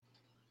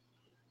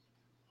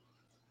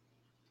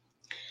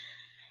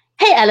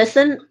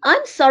Alison.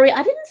 I'm sorry,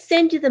 I didn't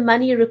send you the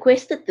money you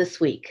requested this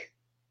week.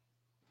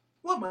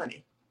 What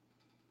money?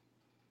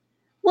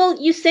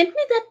 Well, you sent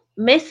me that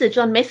message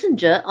on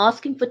Messenger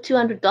asking for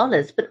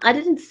 $200, but I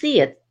didn't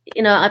see it.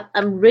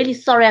 I'm really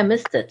sorry I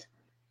missed it.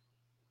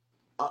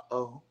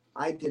 Uh-oh.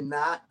 I did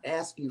not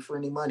ask you for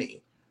any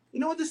money. You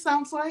know what this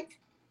sounds like?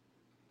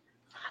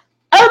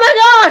 Oh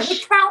my An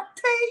gosh! account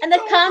An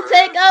account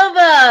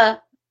takeover.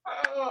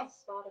 takeover!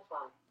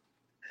 Spotify.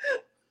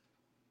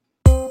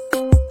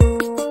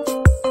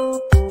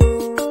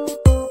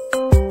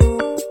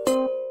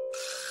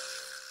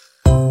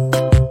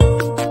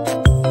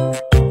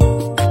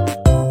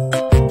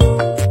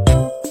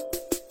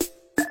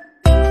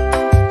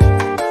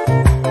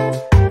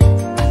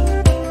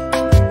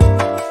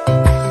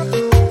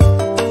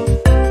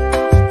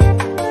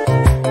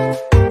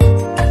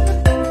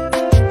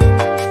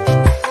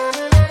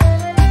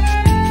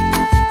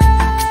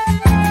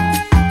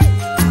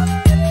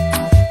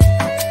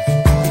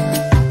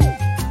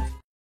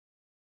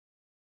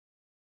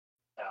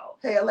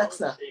 Hey,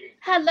 Alexa.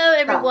 Hello,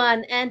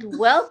 everyone, and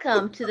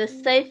welcome to the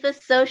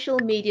Safest Social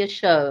Media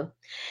Show.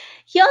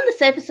 Here on the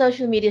Safest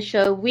Social Media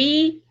Show,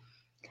 we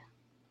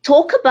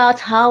talk about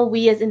how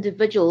we as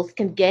individuals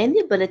can gain the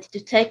ability to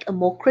take a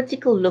more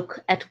critical look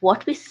at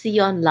what we see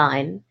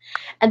online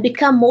and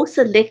become more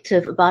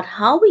selective about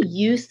how we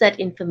use that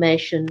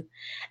information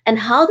and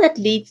how that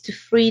leads to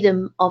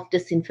freedom of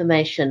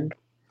disinformation.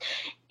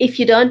 If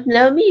you don't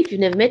know me, if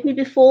you've never met me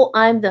before,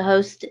 I'm the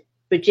host,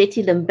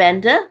 Brigetti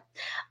Limbanda.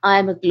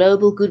 I'm a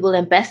global Goodwill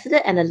ambassador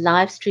and a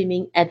live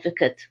streaming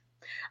advocate.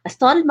 I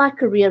started my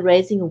career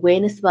raising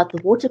awareness about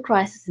the water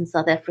crisis in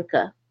South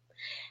Africa.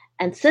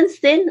 And since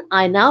then,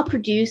 I now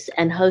produce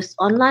and host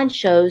online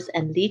shows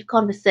and lead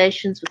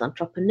conversations with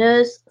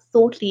entrepreneurs,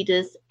 thought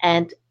leaders,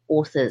 and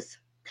authors.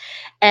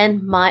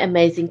 And my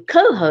amazing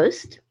co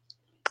host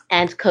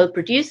and co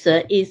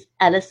producer is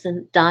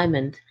Alison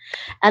Diamond.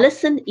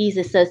 Alison is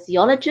a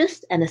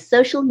sociologist and a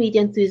social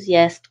media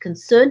enthusiast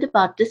concerned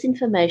about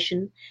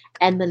disinformation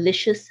and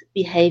malicious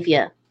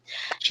behavior.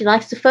 She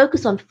likes to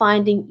focus on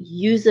finding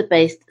user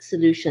based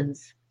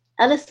solutions.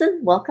 Alison,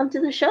 welcome to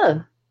the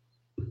show.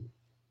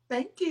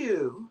 Thank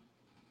you.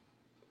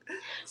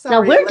 Sorry,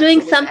 now we're Alexa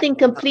doing something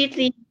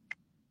completely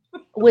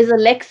with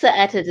Alexa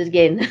at it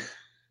again.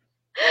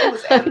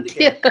 Oh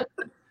dear.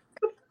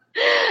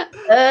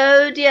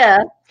 Oh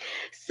dear.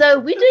 So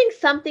we're doing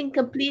something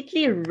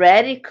completely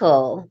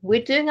radical.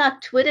 We're doing our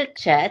Twitter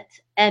chat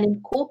and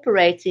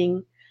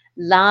incorporating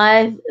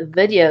live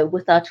video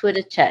with our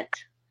Twitter chat.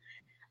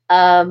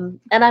 And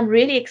I'm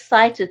really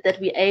excited that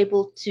we're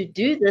able to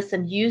do this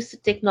and use the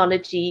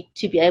technology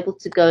to be able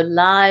to go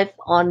live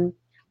on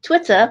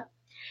Twitter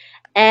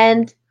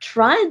and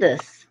try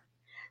this.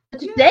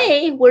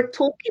 Today, we're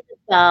talking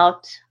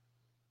about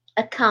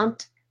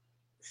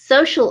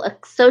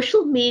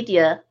social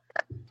media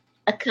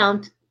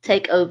account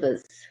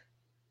takeovers.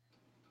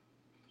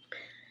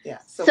 Yeah.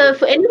 So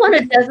for anyone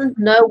who doesn't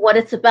know what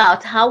it's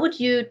about, how would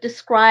you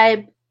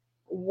describe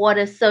what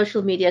a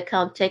social media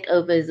account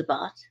takeover is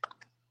about?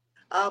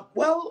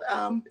 Well,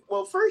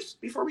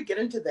 first, before we get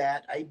into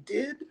that, I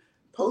did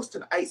post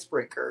an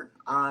icebreaker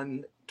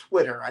on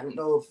Twitter. I don't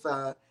know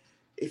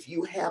if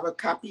you have a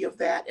copy of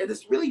that. And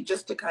it's really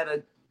just to kind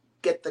of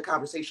get the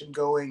conversation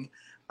going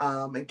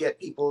and get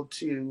people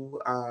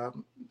to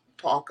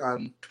talk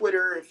on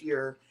Twitter. If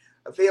you're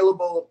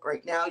available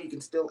right now, you can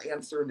still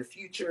answer in the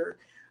future.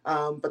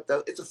 But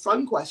it's a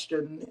fun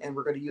question, and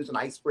we're going to use an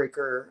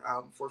icebreaker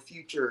for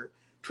future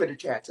Twitter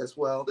chats as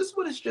well. This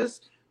one is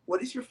just,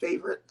 what is your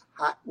favorite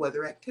hot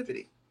weather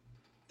activity?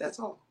 That's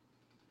all.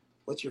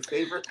 What's your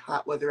favorite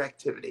hot weather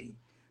activity?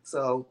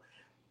 So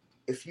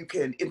if you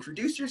can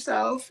introduce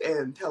yourself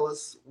and tell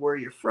us where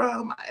you're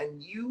from,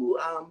 and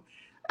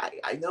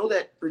I know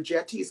that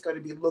Brigetti is going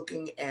to be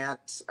looking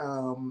at,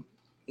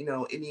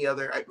 any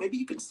other, maybe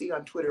you can see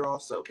on Twitter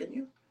also, can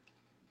you?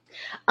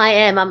 I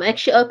am. I'm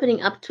actually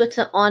opening up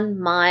Twitter on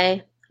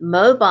my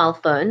mobile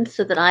phone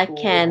so that I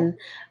can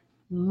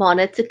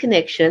monitor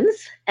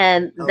connections.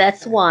 And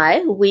that's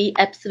why we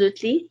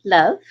absolutely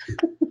love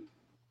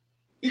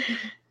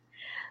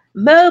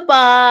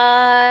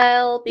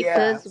mobile,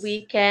 because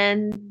we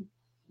can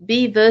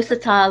be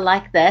versatile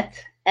like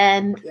that.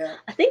 And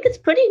I think it's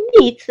pretty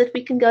neat that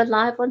we can go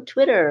live on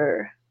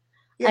Twitter.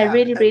 I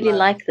really, really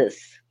like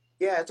this.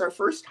 Yeah, it's our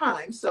first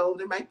time, so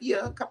there might be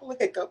a couple of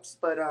hiccups,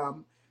 but I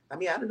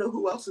don't know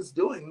who else is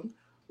doing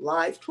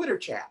live Twitter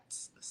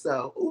chats.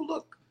 So, oh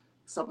look,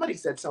 somebody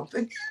said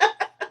something.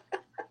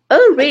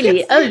 Oh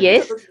really? Oh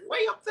yes. It's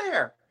way up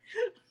there.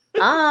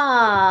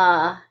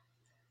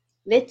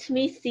 Let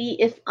me see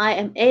if I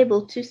am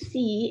able to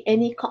see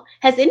any.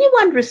 Has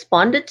anyone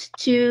responded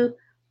to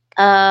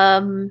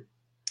the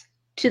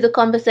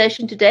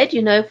conversation today? Do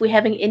you know if we're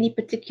having any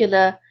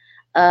particular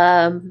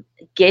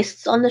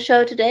guests on the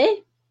show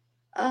today?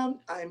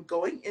 I'm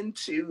going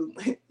into.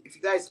 If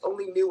you guys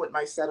only knew what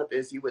my setup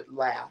is, you would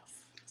laugh.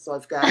 So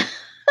I've got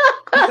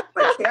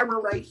my camera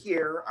right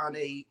here on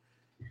a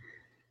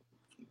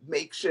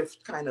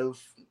makeshift kind of,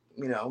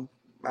 I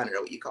don't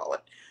know what you call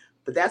it.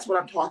 But that's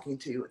what I'm talking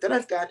to. Then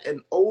I've got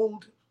an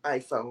old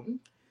iPhone,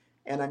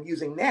 and I'm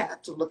using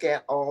that to look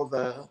at all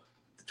the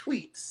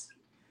tweets.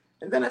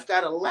 And then I've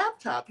got a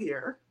laptop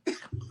here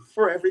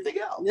for everything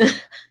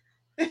else.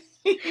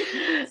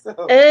 So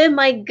Oh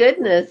my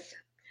goodness.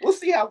 we'll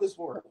see how this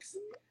works.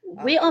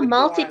 We are I'm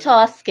gonna go on.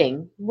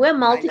 multitasking. We're I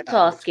know,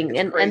 multitasking, it's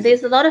and crazy.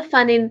 there's a lot of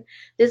fun in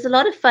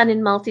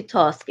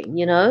multitasking,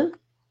 you know?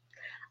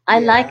 I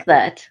Yeah. like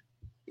that.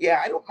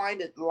 Yeah, I don't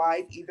mind it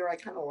live either. I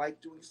kind of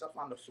like doing stuff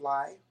on the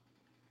fly.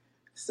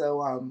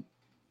 So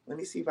let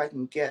me see if I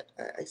can get.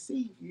 I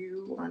see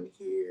you on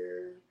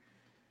here,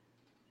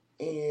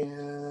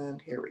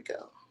 and here we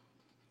go.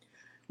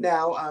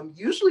 Now,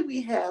 usually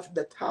we have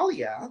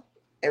Natalia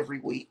every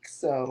week,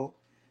 so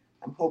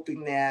I'm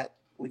hoping that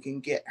we can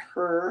get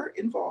her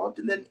involved,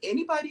 and then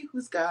anybody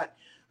who's got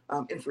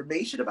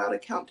information about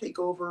account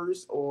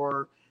takeovers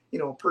or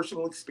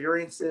personal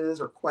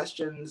experiences or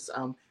questions.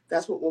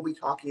 That's what we'll be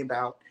talking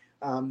about.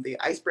 The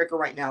icebreaker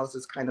right now is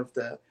just kind of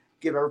to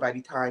give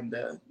everybody time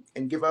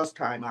and give us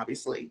time,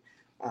 obviously,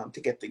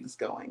 to get things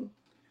going.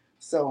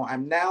 So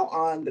I'm now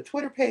on the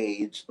Twitter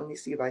page. Let me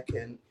see if I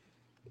can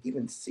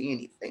even see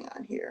anything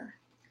on here.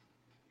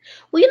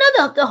 Well,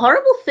 the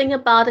horrible thing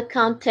about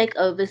account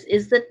takeovers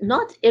is that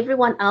not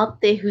everyone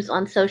out there who's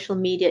on social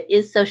media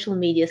is social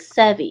media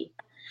savvy.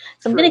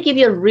 So I'm going to give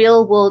you a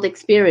real world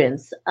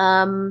experience.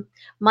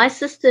 My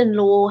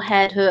sister-in-law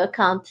had her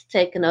account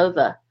taken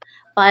over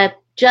by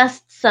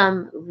just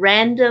some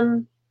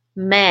random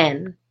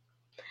man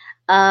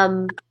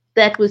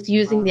that was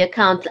using the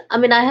account. I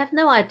mean, I have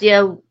no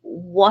idea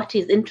what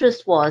his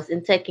interest was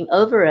in taking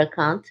over her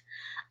account.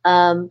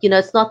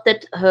 It's not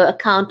that her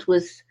account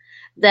was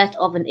that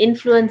of an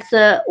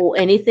influencer or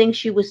anything.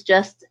 She was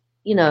just,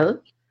 a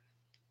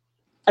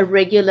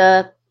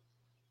regular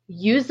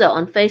user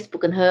on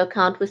Facebook, and her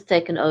account was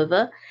taken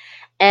over.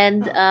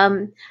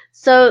 And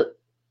so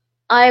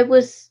I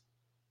was,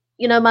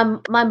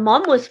 my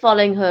mom was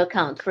following her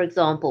account, for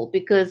example,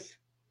 because,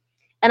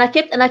 and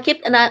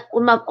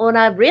when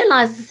I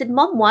realized, I said,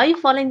 Mom, why are you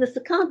following this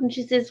account? And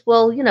she says,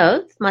 well,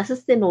 it's my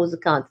sister-in-law's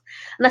account.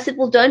 And I said,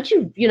 well, don't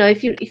you,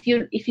 if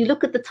you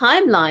look at the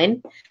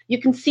timeline,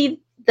 you can see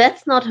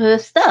that's not her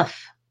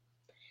stuff.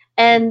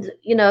 And,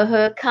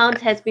 her account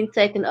has been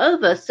taken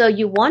over. So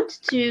you want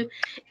to,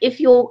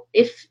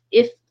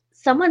 if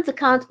someone's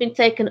account's been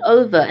taken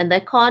over and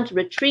they can't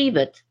retrieve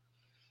it,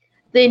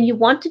 then you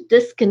want to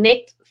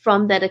disconnect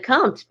from that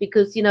account,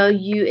 because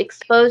you're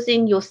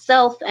exposing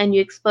yourself and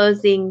you're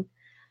exposing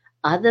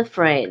other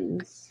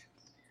friends.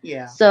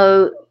 Yeah.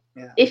 So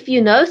if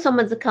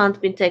someone's account's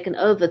been taken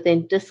over,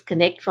 then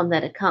disconnect from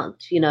that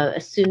account,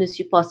 as soon as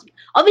you possibly.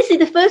 Obviously,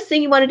 the first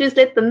thing you want to do is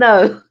let them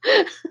know.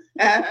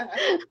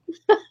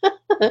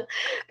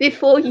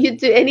 Before you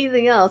do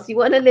anything else, you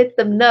want to let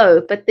them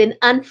know, but then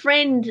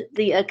unfriend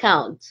the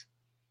account.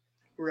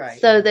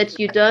 Right. So that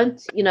you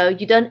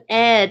don't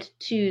add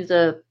to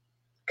the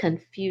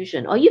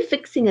confusion. Are you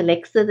fixing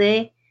Alexa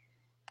there?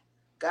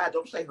 God,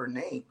 don't say her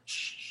name.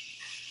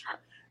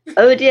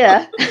 Oh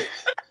dear.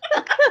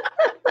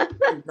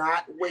 Do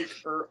not wake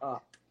her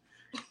up.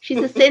 She's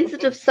a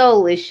sensitive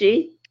soul, is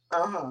she?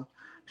 Uh-huh.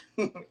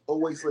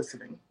 Always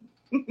listening.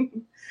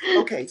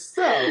 Okay,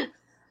 so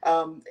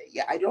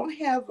I don't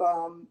have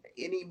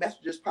any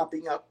messages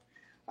popping up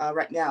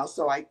right now,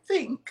 so I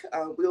think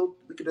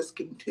we could just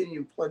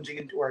continue plunging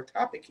into our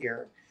topic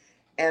here.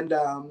 And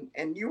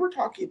you were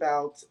talking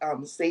about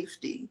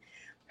safety.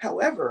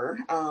 However,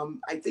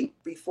 I think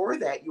before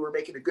that you were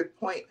making a good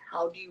point.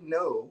 How do you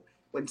know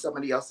when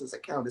somebody else's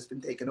account has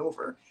been taken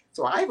over?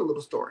 So I have a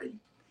little story.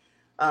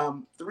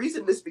 The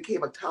reason this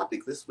became a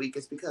topic this week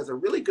is because a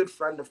really good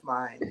friend of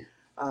mine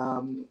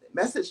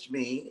messaged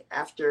me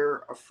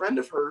after a friend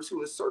of hers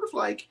who is sort of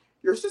like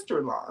your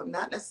sister-in-law,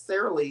 not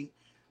necessarily,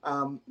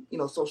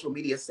 social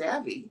media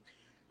savvy.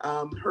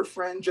 Her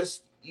friend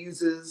just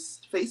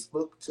uses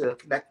Facebook to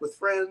connect with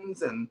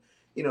friends and,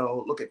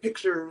 look at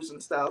pictures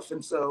and stuff.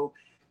 And so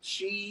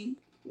she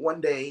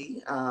one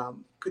day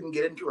couldn't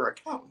get into her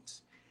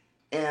account.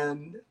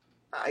 And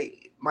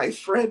my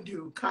friend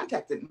who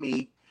contacted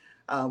me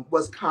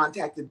was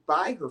contacted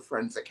by her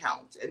friend's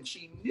account, and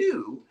she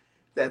knew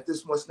that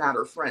this was not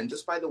her friend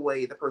just by the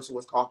way the person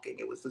was talking.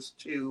 It was just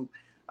too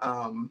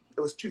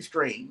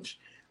strange.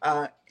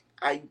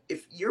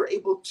 If you're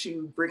able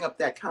to bring up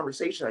that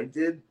conversation, I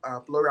did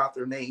blur out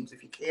their names.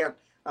 If you can't,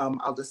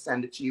 I'll just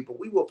send it to you, but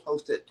we will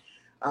post it.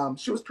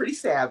 She was pretty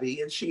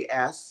savvy, and she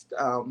asked,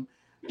 kind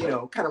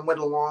of went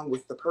along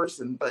with the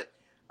person, but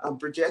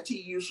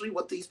Brigetti, usually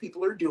what these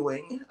people are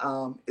doing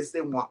is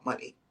they want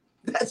money.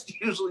 That's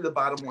usually the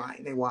bottom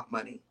line. They want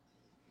money.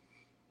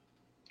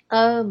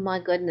 Oh my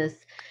goodness.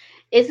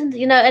 Isn't,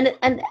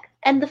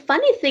 and the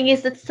funny thing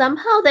is that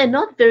somehow they're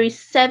not very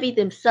savvy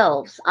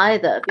themselves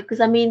either,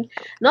 because I mean,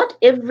 not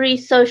every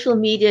social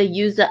media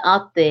user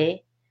out there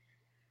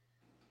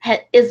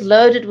is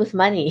loaded with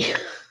money.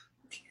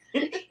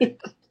 I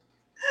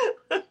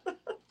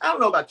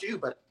don't know about you,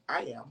 but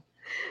I am.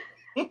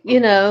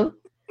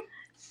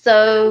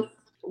 So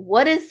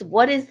what is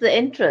the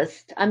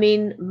interest? I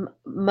mean,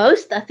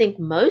 I think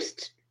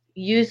most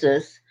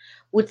users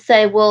would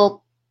say,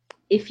 well,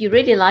 if you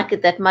really like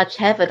it that much,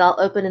 have it. I'll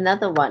open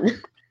another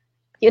one.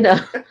 You know.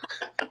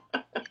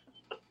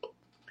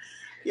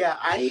 Yeah,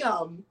 I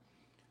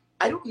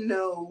don't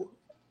know.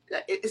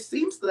 It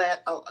seems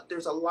that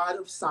there's a lot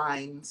of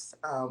signs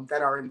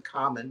that are in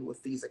common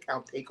with these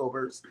account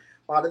takeovers.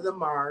 A lot of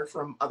them are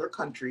from other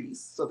countries,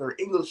 so their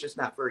English is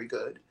not very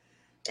good.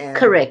 And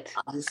Correct.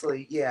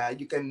 obviously, yeah,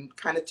 you can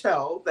kind of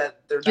tell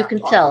that they're You not can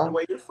talking the tell.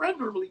 way your friend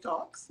normally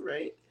talks,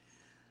 right?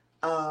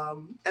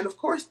 And of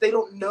course, they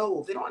don't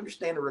know, they don't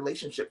understand the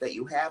relationship that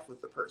you have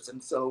with the person.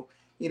 So,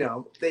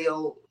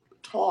 they'll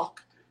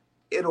talk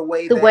in a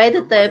way The way that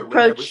your that they mother would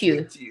never approach speak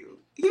you, to you.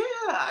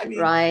 Yeah, I mean,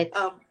 right?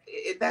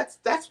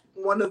 that's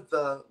one of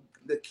the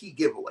key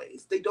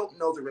giveaways. They don't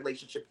know the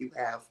relationship you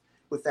have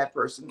with that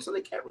person, so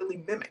they can't really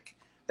mimic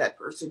that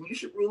person. You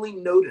should really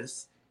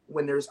notice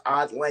when there's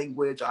odd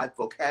language, odd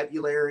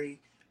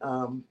vocabulary.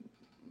 Um,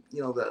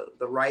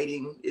 the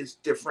writing is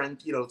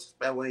different.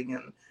 Spelling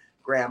and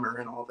grammar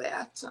and all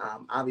that.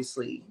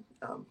 Obviously,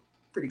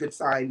 pretty good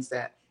signs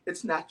that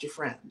it's not your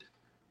friend.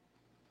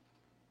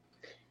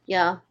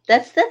 Yeah,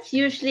 that's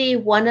usually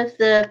one of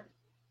the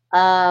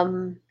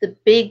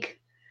big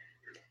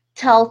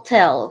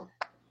telltale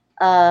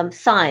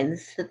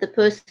signs that the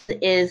person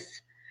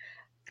is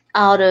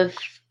out of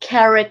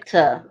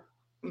character,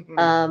 Hmm.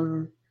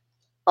 um,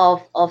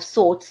 of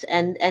sorts,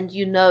 and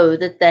you know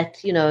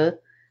that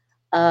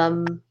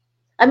um,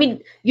 I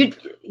mean,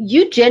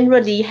 you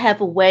generally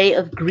have a way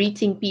of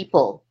greeting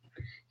people.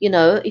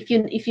 If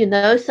you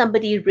know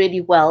somebody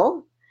really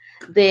well,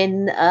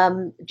 then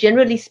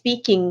generally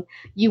speaking,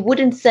 you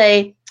wouldn't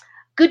say,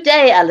 "Good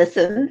day,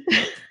 Alison."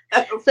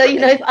 So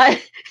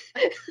Right.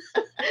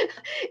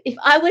 if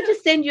I were to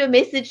send you a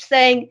message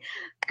saying,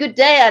 "Good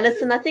day,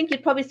 Alison," I think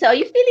you'd probably say, "Are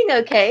you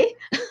feeling okay?"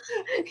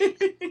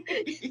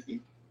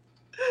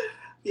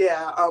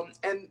 Yeah,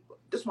 and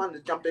just wanted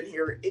to jump in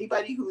here.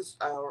 Anybody who's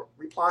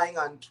replying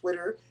on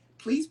Twitter,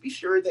 please be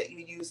sure that you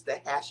use the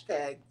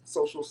hashtag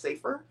social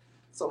safer.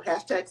 So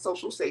hashtag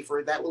social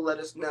safer, that will let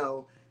us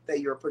know that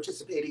you're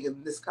participating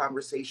in this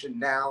conversation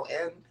now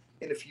and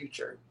in the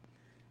future.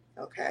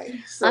 Okay,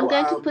 I'm so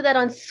going to put that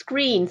on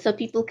screen so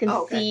people can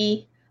oh, okay.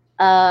 see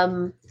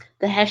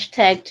the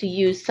hashtag to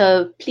use.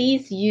 So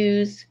please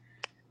use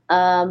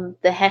the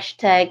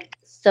hashtag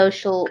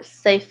social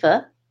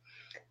safer.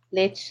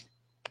 Let's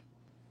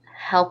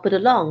help it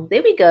along.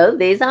 There we go.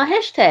 There's our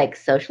hashtag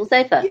social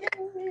safer.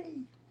 Yay!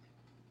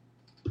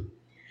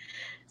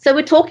 So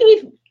we're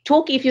talking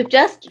if you've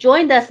just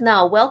joined us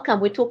now, welcome.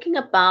 We're talking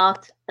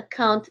about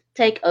account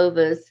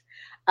takeovers,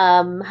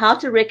 how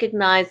to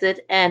recognize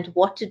it and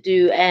what to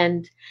do.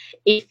 And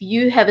if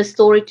you have a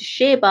story to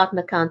share about an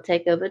account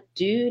takeover,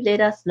 do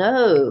let us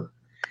know.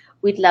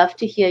 We'd love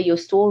to hear your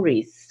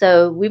stories.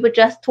 So we were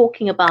just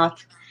talking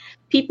about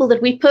people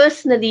that we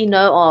personally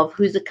know of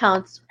whose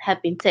accounts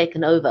have been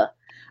taken over.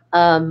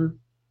 Um,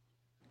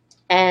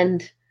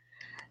 and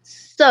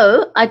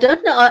so I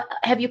don't know,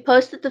 have you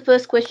posted the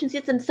first questions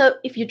yet? And so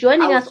if you're I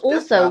joining us was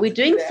just also, about we're to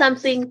do doing that.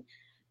 something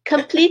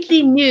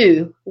completely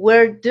new.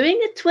 We're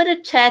doing a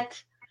Twitter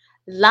chat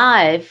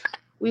live.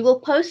 We will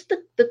post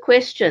the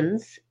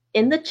questions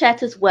in the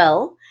chat as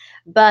well.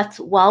 But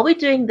while we're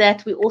doing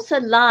that, we're also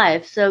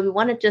live. So we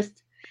want to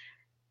just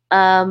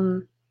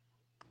um,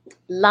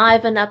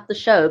 liven up the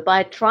show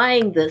by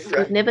trying this. We've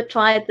Right. never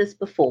tried this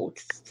before.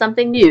 It's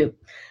something new.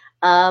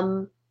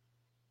 Um,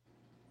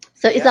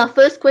 so is our Yep.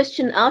 first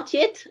question out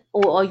yet,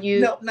 or are you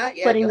No, not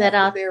yet. putting You'll that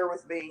have to out? bear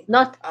with me.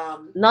 Not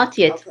Um, not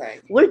yet. okay.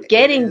 We're It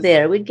getting is.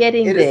 there. We're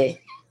getting It is. there.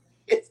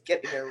 It's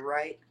getting there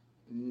right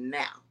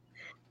now.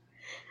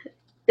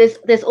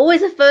 There's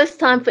always a first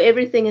time for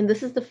everything, and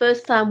this is the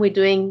first time we're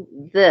doing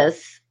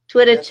this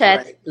Twitter That's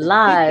chat right.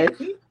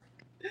 live.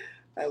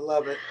 I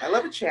love it. I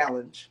love a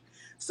challenge.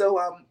 So,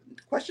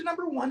 question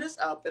number one is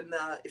up, and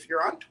if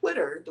you're on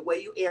Twitter, the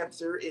way you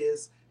answer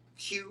is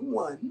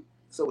Q1,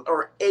 so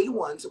or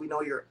A1, so we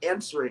know you're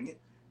answering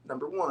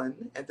number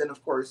one, and then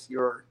of course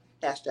your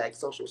hashtag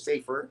social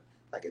safer,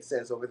 like it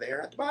says over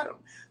there at the bottom.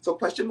 So,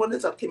 question one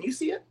is up. Can you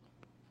see it?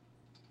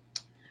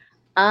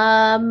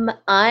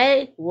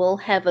 I will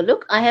have a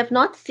look. I have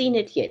not seen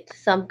it yet,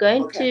 so I'm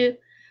going Okay. to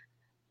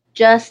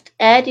just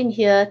add in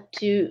here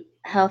to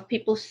help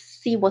people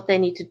see what they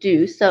need to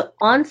do. So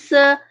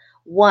answer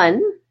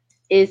one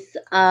is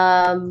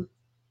I'll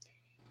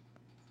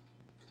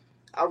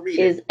read it.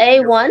 is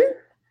Your A1.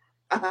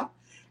 uh-huh.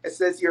 It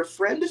says your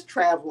friend is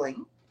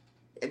traveling,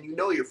 and you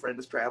know your friend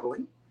is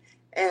traveling,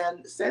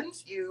 and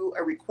sends you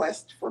a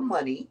request for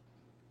money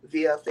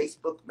via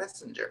Facebook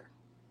Messenger.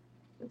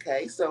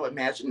 Okay, so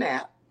imagine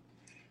that.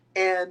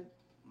 And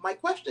my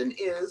question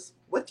is,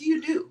 what do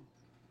you do?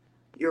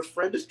 Your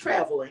friend is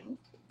traveling.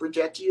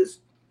 Brigetti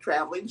is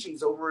traveling.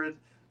 She's over in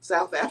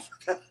South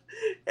Africa,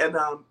 and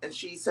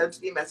she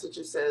sends me a message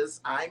that says,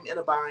 "I'm in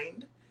a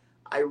bind.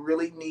 I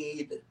really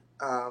need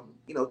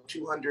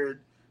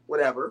 200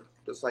 whatever,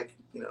 just like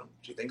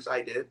she thinks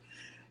I did."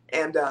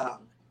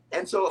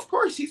 And so of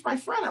course she's my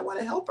friend. I want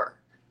to help her.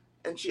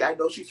 and I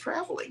know she's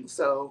traveling.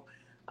 So,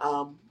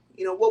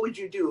 what would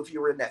you do if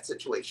you were in that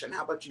situation?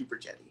 How about you,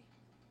 Bridgetti?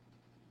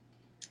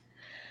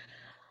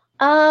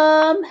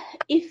 Um,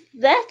 if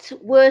that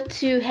were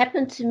to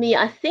happen to me,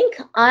 I think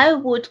I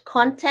would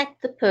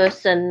contact the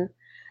person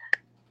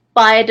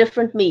by a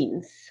different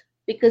means.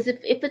 Because if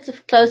it's a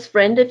close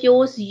friend of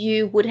yours,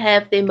 you would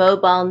have their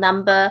mobile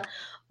number,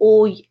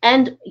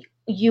 and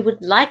you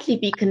would likely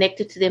be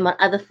connected to them on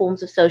other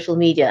forms of social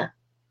media.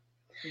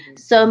 Mm-hmm.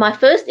 So my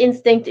first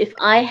instinct, if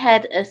I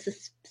had a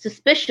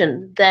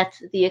suspicion that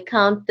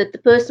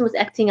the person was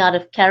acting out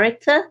of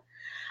character,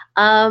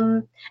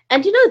 and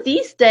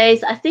these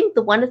days, I think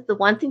the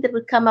one thing that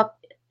would come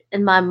up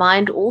in my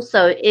mind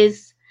also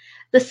is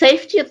the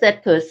safety of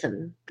that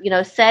person.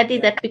 Sadly,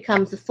 Yeah. that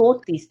becomes a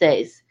thought these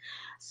days.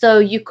 So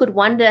you could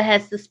wonder,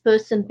 has this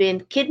person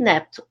been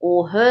kidnapped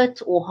or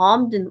hurt or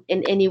harmed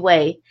in any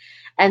way?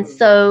 And Mm-hmm.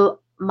 so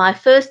my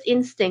first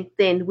instinct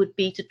then would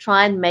be to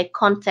try and make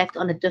contact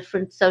on a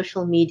different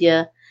social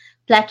media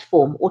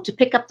platform, or to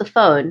pick up the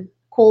phone,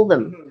 call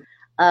them,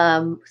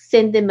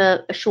 send them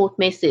a short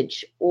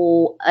message,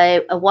 or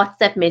a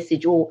WhatsApp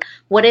message, or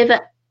whatever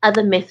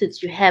other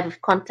methods you have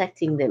of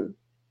contacting them.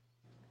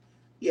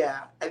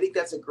 Yeah, I think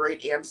that's a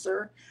great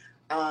answer.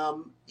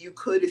 You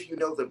could, if you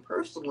know them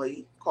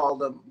personally, call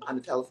them on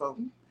the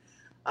telephone.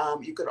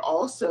 You could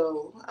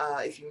also,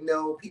 if you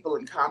know people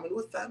in common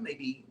with them,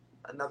 maybe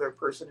another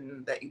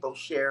person that you both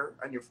share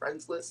on your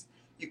friends list,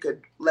 you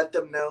could let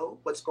them know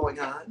what's going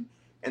on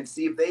and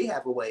see if they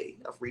have a way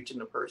of reaching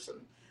the person.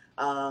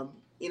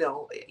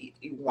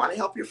 You want to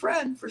help your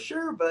friend for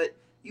sure, but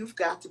you've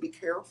got to be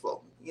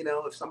careful.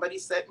 If somebody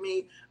sent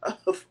me a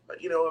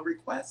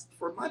request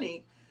for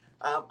money,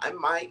 I'm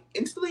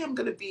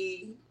going to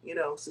be,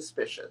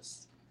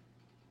 suspicious.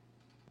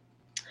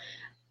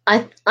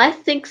 I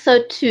think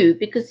so too,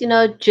 because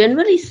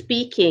generally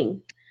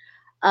speaking,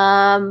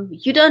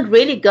 you don't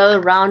really go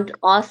around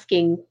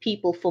asking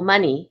people for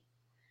money.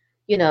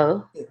 Yeah.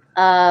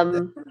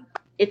 Um,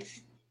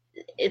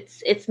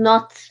 it's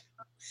not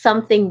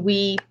something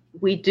we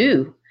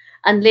do,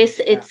 unless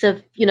Yeah. it's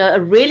a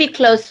really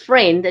close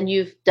friend and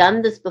you've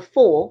done this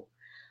before,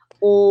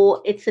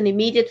 or it's an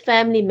immediate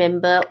family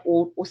member,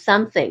 or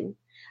something.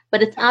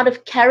 But it's out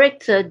of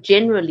character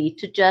generally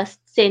to just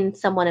send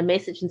someone a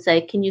message and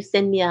say, can you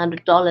send me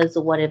 $100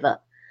 or whatever,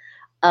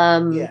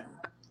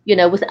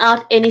 Yeah.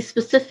 without any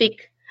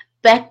specific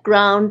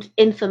background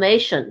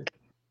information,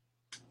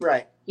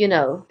 Right. you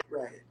know.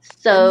 Right. And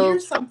So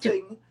here's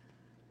something,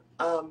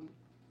 um,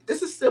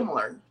 this is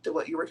similar to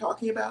what you were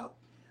talking about.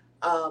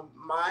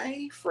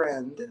 My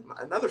friend,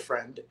 another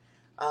friend,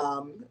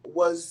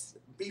 was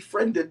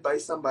befriended by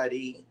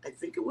somebody. I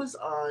think it was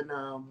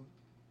on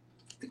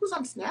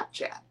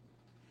Snapchat.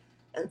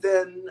 And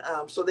then,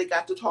 so they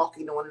got to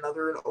talking to one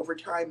another, and over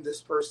time,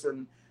 this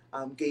person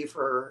gave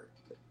her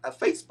a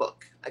Facebook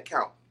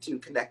account to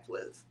connect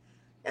with.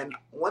 And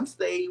once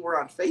they were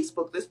on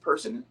Facebook, this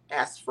person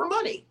asked for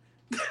money.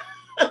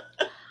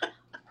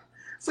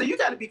 So you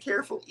got to be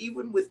careful,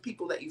 even with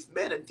people that you've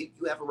met and think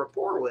you have a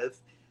rapport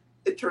with.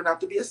 It turned out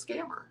to be a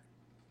scammer.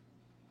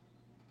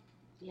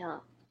 yeah,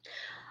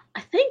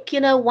 I think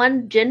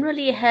one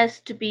generally has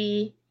to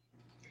be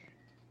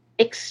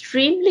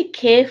extremely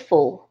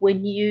careful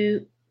when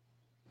you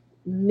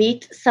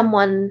meet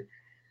someone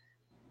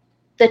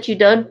that you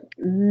don't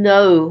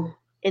know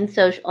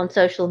on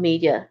social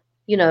media,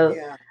 you know.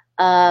 Yeah,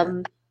 yeah,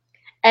 um,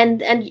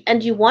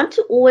 and you want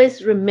to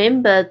always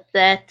remember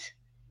that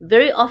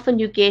very often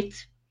you get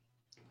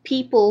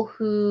people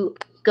who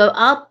go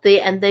out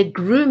there and they're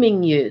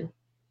grooming you.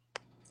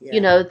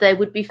 yeah. They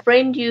would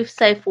befriend you,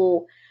 say,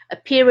 for a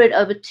period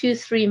over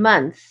 2-3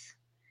 months,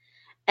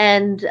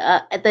 and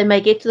they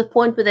may get to the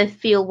point where they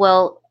feel,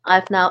 well,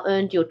 I've now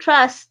earned your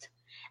trust,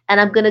 and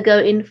I'm going to go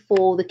in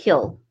for the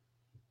kill.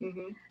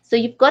 Mm-hmm. So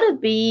you've got to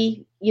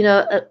be,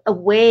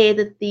 aware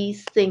that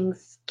these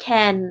things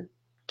can,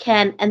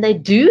 and they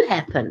do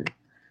happen.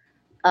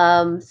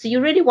 So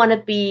you really want to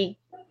be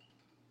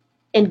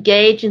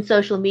engaged in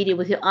social media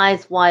with your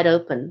eyes wide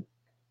open.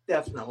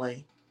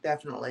 Definitely,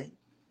 definitely.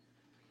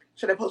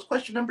 Should I post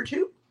question number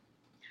 2?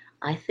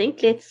 I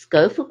think let's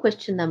go for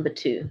question number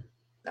 2.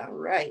 All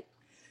right.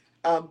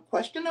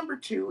 Question number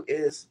 2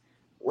 is,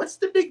 what's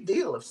the big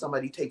deal if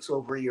somebody takes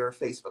over your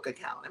Facebook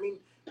account? I mean,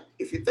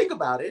 if you think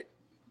about it,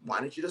 why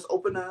don't you just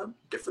open a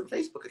different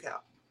Facebook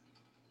account?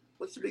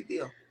 What's the big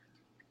deal?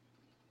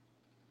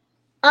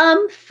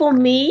 For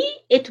me,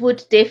 it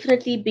would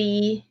definitely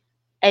be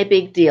a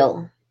big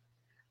deal.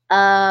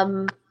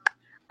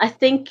 I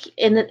think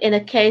in a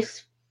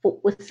case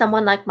with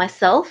someone like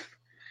myself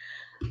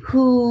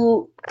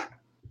who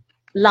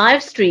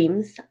live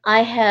streams,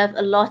 I have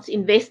a lot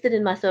invested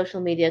in my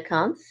social media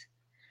accounts.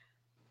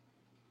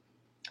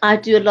 I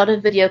do a lot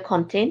of video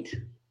content.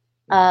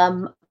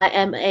 I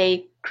am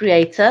a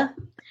creator,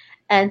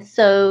 and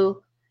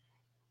so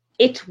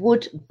it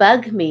would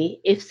bug me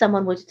if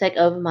someone were to take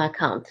over my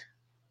account.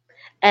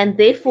 And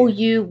therefore, Yeah.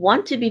 you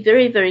want to be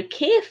very, very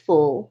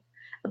careful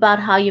about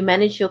how you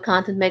manage your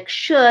account and make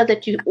sure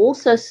that you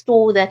also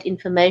store that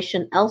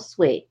information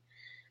elsewhere.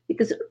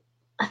 Because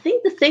I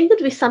think the thing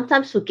that we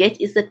sometimes forget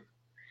is that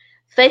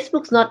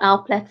Facebook's not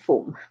our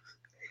platform.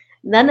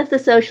 None of the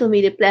social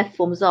media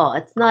platforms are.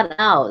 It's not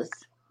ours.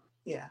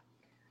 Yeah.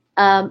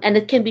 And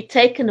it can be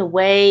taken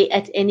away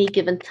at any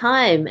given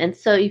time. And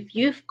so if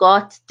you've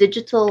got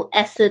digital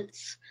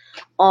assets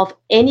of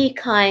any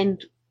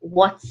kind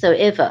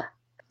whatsoever,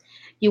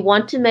 you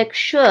want to make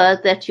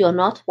sure that you're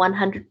not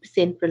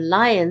 100%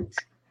 reliant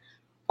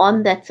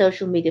on that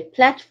social media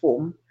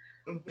platform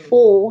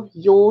for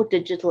your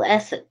digital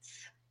assets.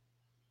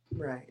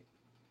 Right.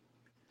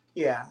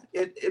 Yeah.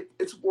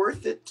 It's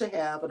worth it to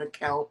have an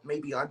account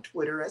maybe on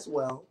Twitter as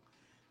well.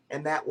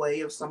 And that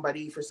way, if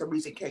somebody for some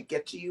reason can't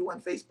get to you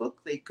on Facebook,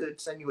 they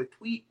could send you a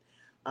tweet.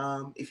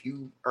 If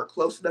you are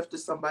close enough to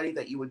somebody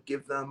that you would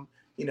give them,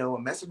 a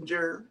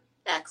messenger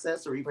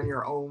access or even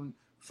your own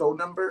phone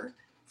number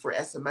for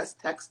SMS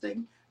texting.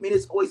 I mean,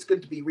 it's always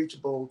good to be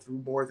reachable through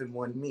more than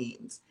one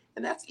means.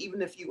 And that's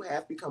even if you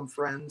have become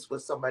friends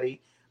with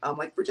somebody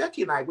like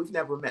Bridgetti and I, we've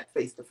never met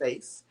face to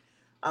face.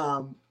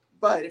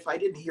 But if I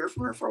didn't hear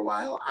from her for a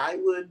while, I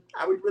would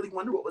really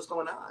wonder what was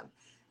going on.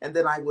 And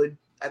then I would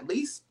at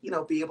least,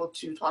 be able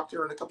to talk to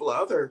her in a couple of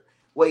other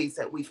ways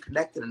that we've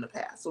connected in the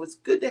past. So it's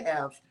good to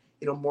have,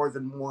 more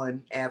than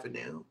one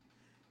avenue.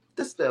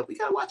 Just we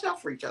gotta watch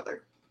out for each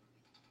other.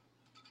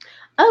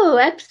 Oh,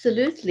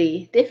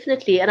 absolutely,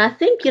 definitely. And I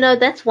think,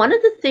 that's one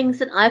of the things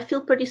that I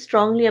feel pretty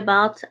strongly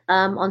about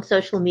on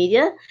social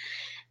media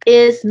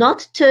is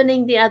not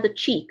turning the other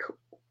cheek,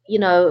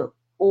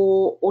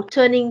 or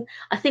turning,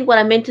 I think what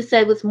I meant to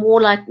say was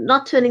more like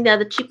not turning the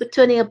other cheek, but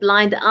turning a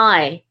blind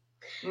eye.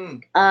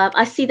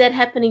 I see that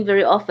happening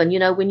very often.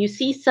 When you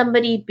see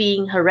somebody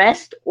being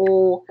harassed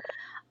or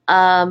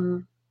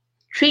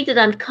treated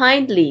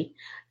unkindly,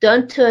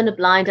 don't turn a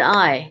blind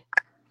eye.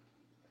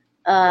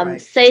 Right.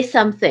 Say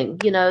something,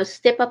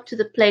 step up to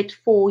the plate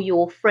for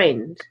your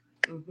friend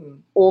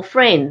or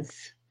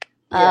friends.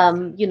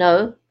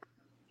 Yeah.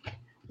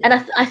 And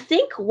I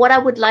think what I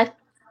would like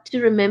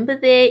to remember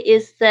there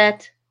is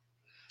that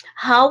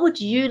how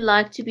would you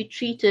like to be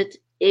treated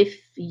if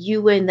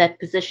you were in that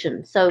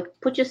position? So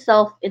put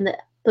yourself in the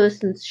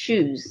person's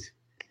shoes.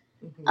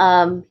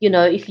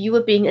 If you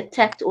were being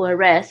attacked or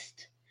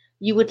harassed,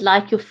 you would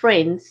like your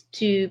friends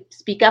to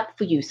speak up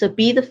for you. So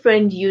be the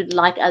friend you'd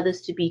like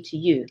others to be to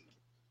you.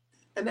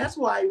 And that's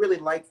why I really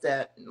like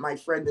that my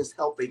friend is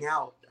helping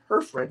out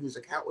her friend whose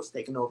account was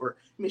taken over.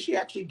 I mean, she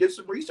actually did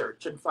some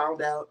research and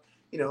found out,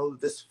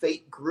 this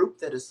fake group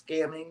that is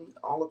scamming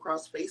all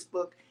across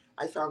Facebook.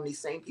 I found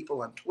these same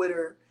people on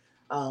Twitter.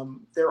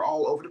 They're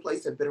all over the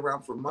place. They've been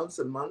around for months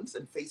and months,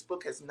 and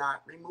Facebook has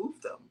not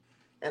removed them.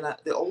 And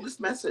the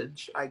oldest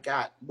message I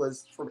got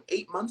was from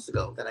 8 months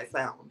ago that I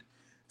found.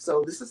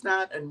 So this is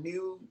not a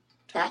new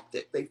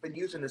tactic. They've been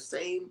using the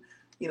same,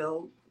 you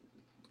know,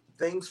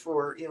 things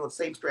for the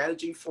same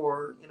strategy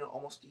for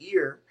almost a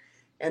year.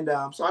 And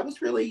so I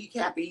was really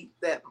happy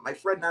that my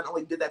friend not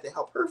only did that to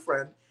help her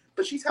friend,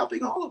 but she's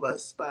helping all of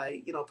us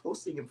by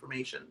posting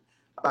information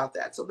about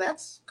that. So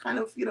that's kind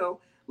of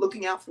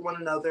looking out for one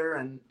another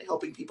and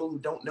helping people who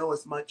don't know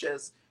as much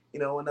as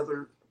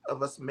another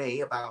of us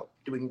may about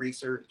doing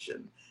research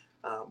and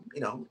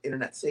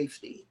internet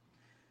safety.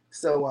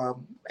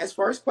 So as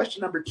far as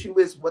question number 2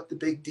 is what the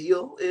big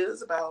deal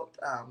is about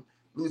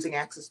losing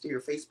access to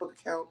your Facebook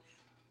account,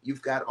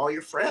 you've got all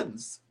your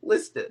friends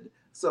listed.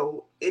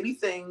 So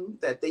anything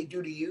that they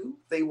do to you,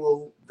 they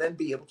will then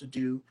be able to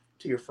do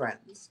to your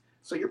friends.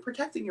 So you're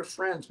protecting your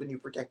friends when you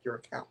protect your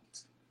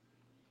account.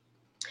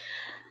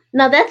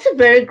 Now that's a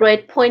very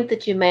great point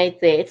that you made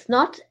there. It's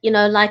not,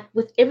 like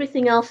with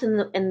everything else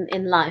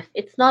in life,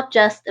 it's not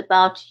just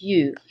about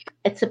you.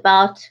 It's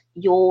about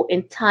your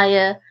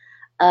entire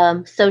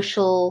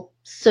social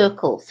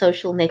circle,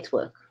 social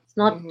network.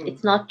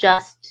 It's not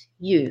just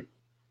you.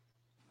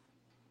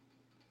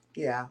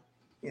 Yeah,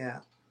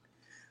 yeah.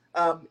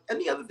 And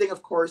the other thing,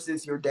 of course,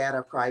 is your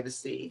data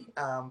privacy.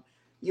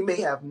 You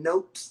may have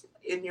notes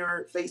in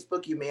your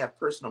Facebook. You may have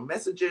personal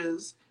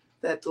messages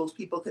that those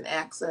people can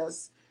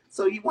access.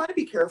 So you want to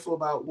be careful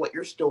about what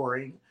you're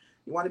storing.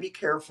 You want to be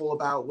careful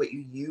about what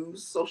you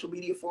use social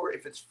media for.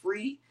 If it's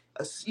free,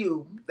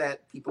 assume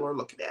that people are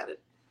looking at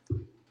it.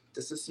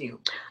 Just assume.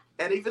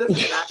 And even if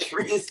it's not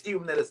free,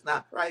 assume that it's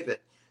not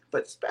private.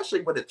 But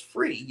especially when it's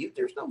free,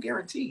 there's no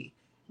guarantee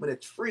when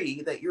it's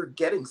free that you're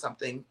getting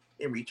something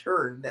in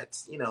return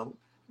that's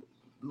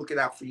looking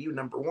out for you,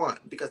 number one,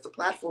 because the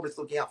platform is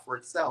looking out for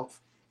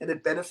itself and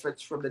it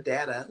benefits from the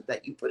data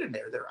that you put in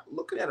there. They're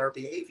looking at our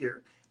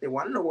behavior. They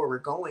want to know where we're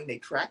going. They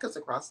track us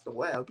across the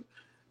web,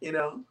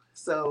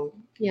 so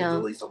there's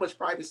only so much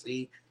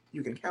privacy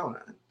you can count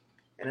on,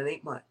 and it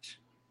ain't much.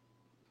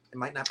 It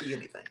might not be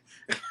anything.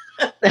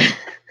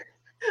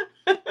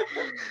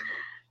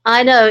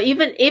 I know.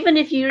 Even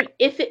if you're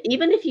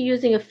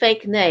using a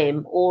fake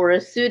name or a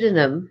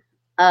pseudonym,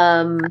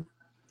 it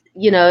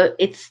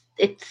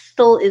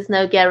still is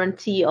no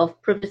guarantee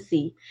of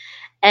privacy.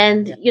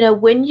 And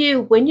when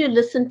you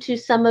listen to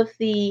some of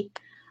the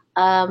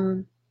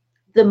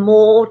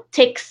more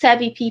tech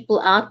savvy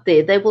people out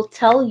there, they will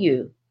tell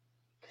you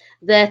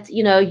that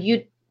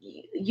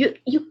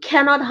you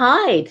cannot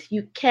hide.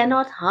 You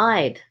cannot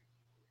hide.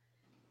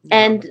 Yeah.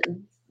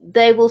 And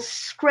they will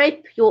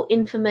scrape your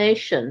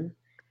information.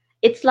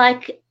 It's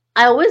like,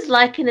 I always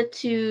liken it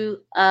to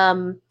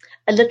a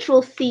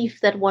literal thief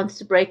that wants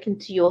to break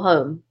into your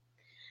home.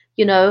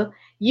 You know,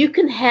 you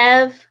can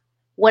have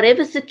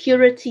whatever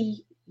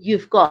security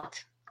you've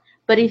got,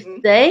 but if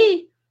Mhm.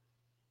 they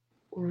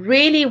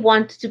really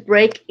want to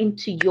break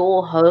into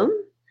your home,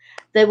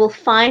 they will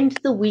find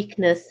the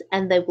weakness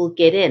and they will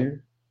get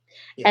in.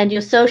 Yeah. And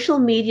your social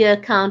media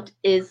account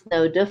is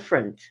no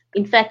different.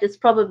 In fact, it's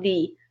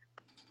probably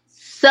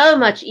so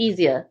much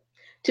easier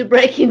to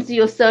break into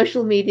your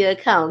social media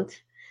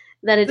account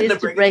than it Then to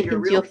is to bring it to break your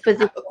into real your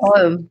physical house.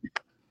 home.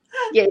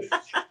 Yes.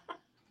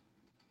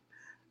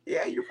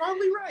 Yeah, you're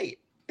probably right.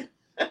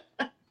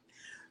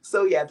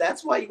 So yeah,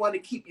 that's why you want to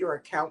keep your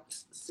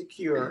accounts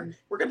secure.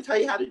 We're going to tell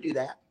you how to do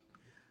that.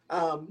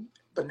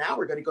 But now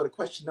we're going to go to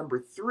question number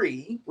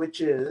 3,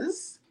 which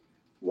is,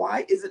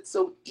 why is it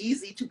so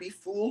easy to be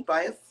fooled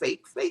by a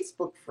fake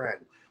Facebook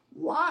friend?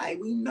 Why?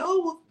 We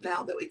know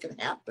now that it can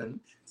happen.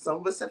 Some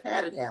of us have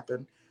had it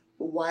happen.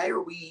 But why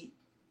are we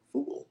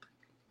fooled?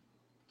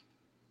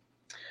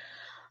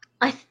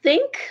 I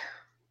think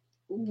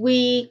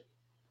we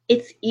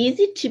it's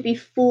easy to be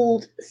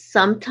fooled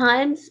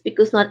sometimes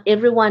because not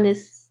everyone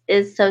is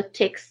so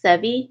tech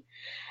savvy.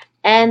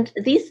 And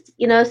these,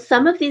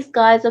 some of these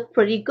guys are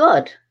pretty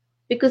good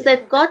because Yeah.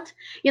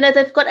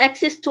 they've got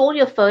access to all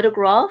your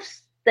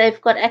photographs. They've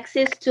got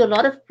access to a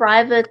lot of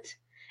private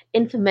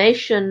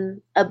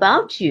information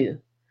about you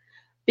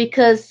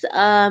because,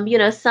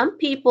 some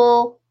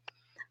people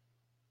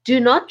do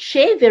not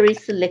share very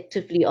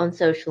selectively on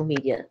social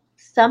media.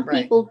 Some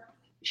Right. people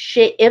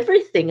share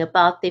everything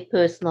about their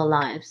personal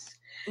lives,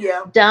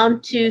 Yeah.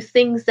 down to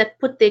things that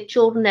put their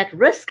children at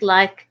risk,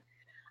 like,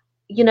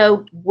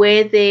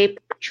 where their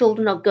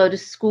children go to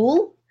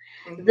school.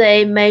 Mm-hmm.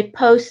 They may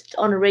post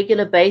on a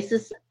regular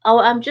basis, oh,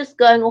 I'm just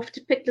going off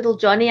to pick little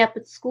Johnny up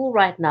at school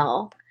right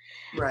now.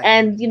 Right.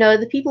 And,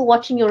 the people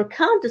watching your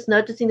account is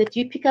noticing that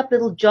you pick up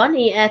little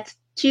Johnny at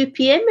 2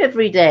 p.m.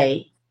 every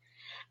day.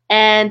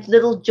 And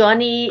little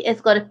Johnny has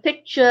got a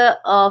picture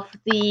of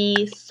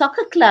the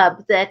soccer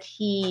club that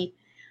he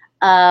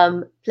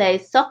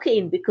plays soccer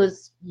in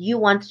because you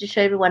wanted to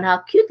show everyone how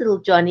cute little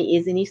Johnny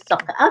is in his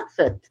soccer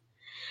outfit.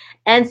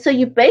 And so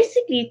you're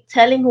basically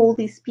telling all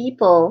these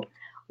people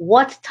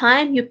what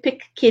time you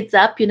pick kids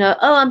up,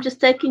 oh, I'm just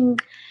taking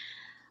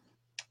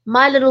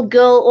my little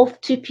girl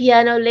off to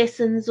piano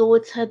lessons or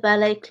it's her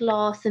ballet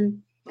class.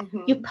 And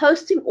you're Mm-hmm.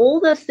 posting all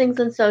those things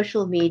on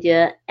social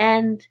media.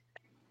 And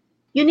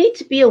you need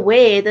to be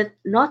aware that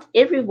not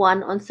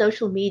everyone on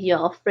social media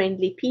are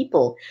friendly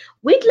people.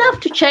 We'd love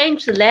Right. to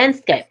change the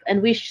landscape,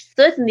 and we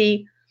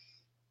certainly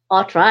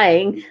are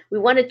trying. We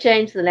want to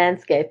change the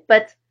landscape.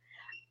 But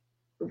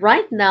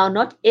right now,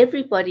 not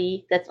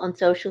everybody that's on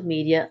social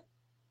media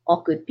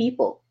are good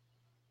people.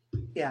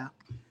 Yeah.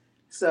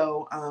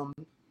 So,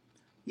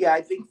 yeah,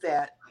 I think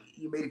that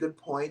you made a good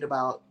point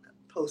about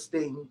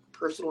posting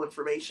personal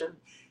information,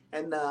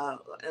 and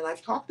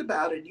I've talked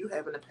about, and you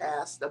have in the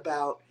past,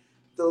 about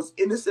those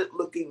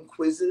innocent-looking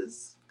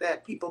quizzes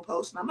that people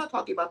post. And I'm not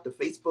talking about the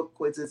Facebook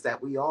quizzes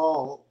that we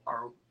all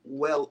are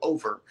well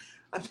over.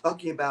 I'm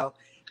talking about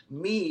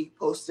me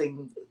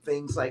posting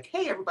things like,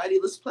 "Hey, everybody,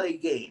 let's play a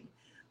game.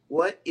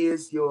 What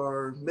is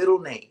your middle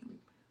name?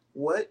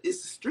 What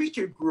is the street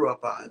you grew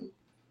up on?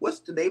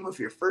 What's the name of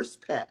your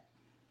first pet?"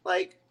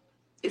 Like,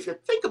 if you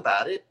think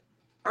about it,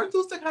 aren't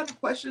those the kind of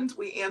questions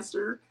we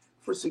answer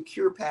for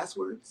secure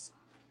passwords?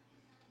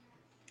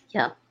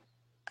 Yeah,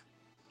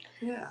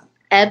 Yeah. So,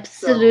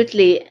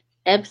 absolutely.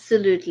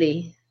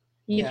 Absolutely.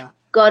 You've yeah,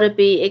 got to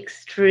be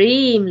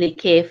extremely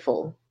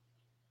careful.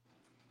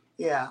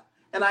 yeah.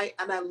 And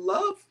I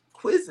love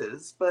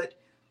quizzes, but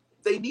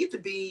they need to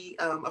be.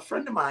 A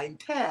friend of mine,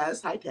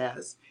 Taz, hi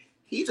Taz,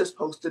 he just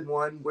posted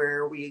one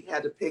where we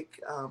had to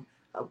pick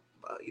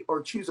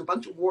or choose a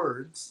bunch of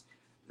words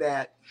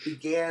that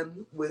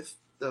began with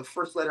the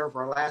first letter of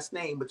our last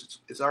name, which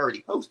is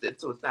already posted,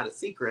 so it's not a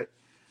secret.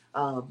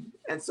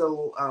 And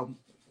so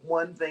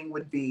one thing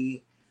would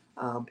be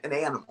an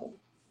animal,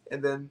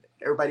 and then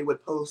everybody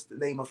would post the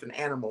name of an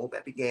animal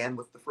that began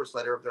with the first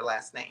letter of their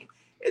last name.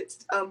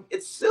 It's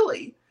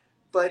silly,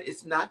 but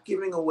it's not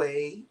giving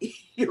away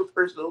your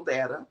personal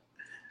data,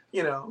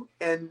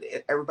 and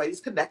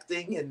everybody's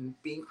connecting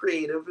and being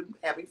creative and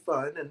having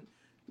fun and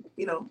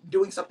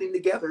doing something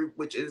together,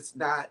 which is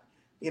not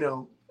you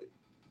know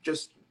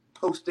just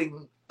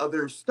posting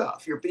other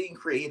stuff. You're being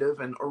creative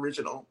and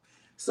original.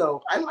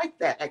 So I like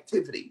that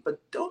activity, but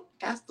don't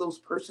ask those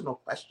personal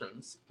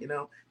questions.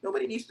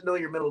 Nobody needs to know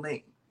your middle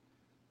name.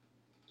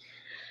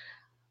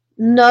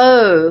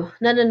 No,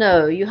 no, no,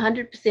 no. You're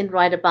 100%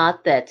 right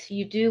about that.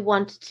 You do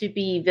want to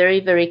be very,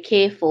 very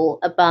careful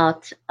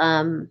about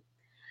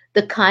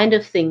the kind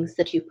of things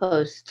that you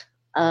post,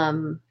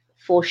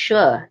 for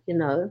sure.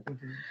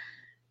 Mm-hmm.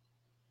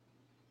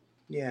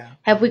 Yeah.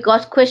 Have we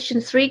got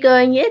question 3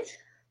 going yet?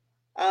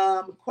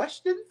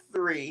 Question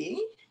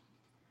 3.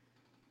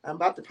 I'm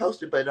about to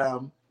post it, but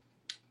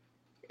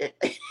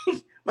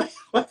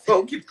my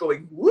phone keeps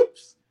going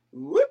whoops,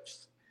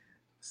 whoops.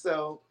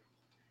 So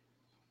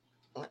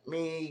let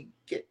me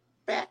get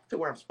back to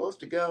where I'm supposed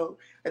to go.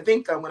 I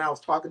think when I was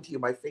talking to you,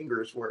 my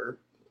fingers were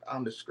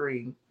on the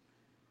screen.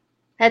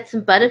 Had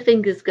some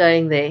butterfingers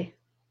going there.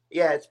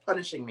 Yeah, it's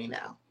punishing me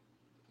now.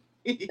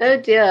 Oh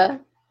dear.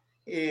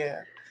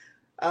 Yeah.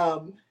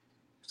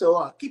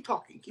 So keep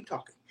talking, keep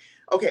talking.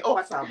 Okay. Oh,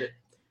 I found it.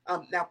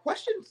 Now,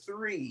 question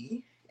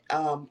three.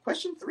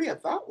 Question three, I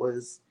thought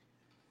was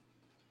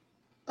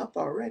up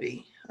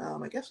already.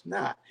 I guess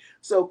not.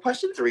 So,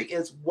 question three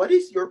is: what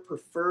is your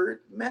preferred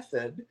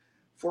method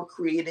for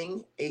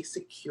creating a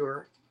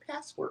secure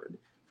password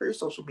for your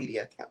social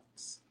media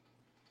accounts?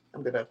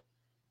 I'm gonna.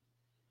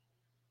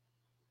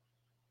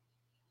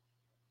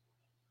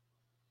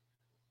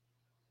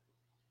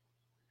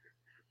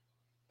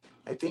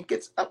 I think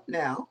it's up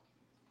now,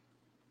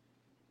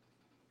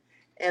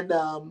 and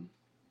I'm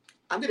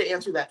gonna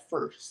answer that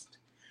first.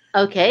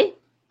 Okay.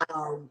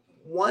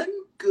 One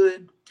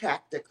good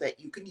tactic that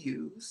you can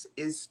use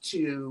is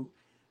to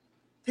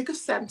pick a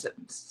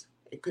sentence.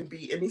 It could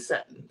be any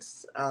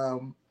sentence.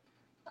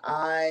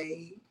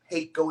 I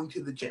hate going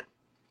to the gym.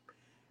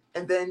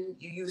 And then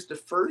you use the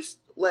first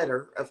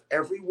letter of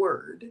every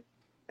word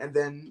and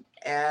then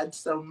add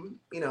some,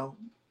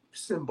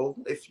 symbol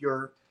if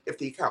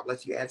the account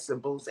lets you add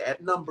symbols,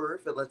 add number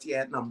if it lets you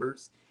add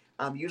numbers.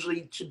 Usually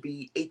it should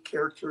be 8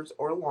 characters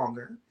or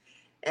longer.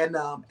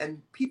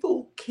 And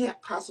people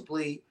can't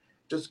possibly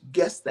just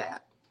guess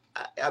that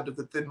out of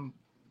the thin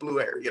blue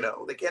air.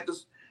 They can't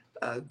just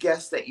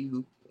guess that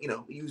you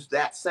use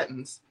that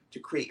sentence to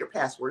create your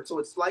password. So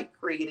it's like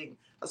creating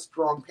a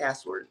strong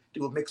password.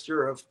 Do a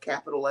mixture of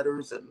capital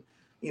letters and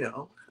you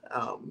know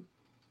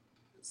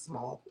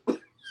small. I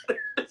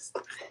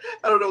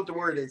don't know what the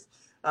word is.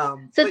 So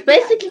it's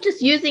basically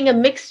just using a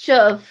mixture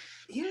of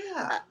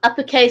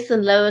uppercase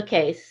and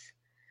lowercase.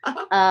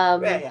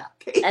 Yeah.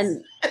 Case.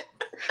 And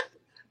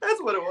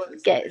that's what it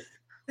was. Case.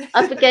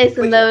 Uppercase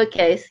and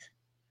lowercase.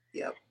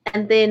 Yep.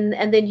 And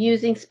then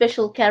using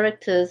special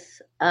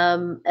characters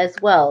as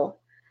well.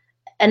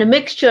 And a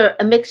mixture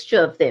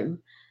of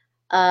them.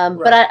 Right.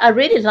 But I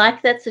really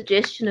like that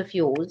suggestion of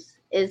yours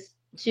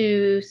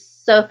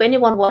so if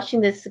anyone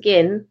watching this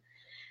again,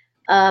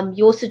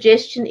 your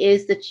suggestion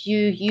is that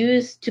you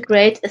use to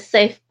create a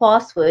safe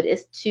password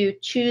is to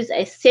choose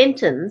a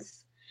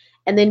sentence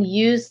and then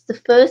use the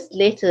first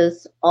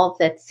letters of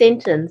that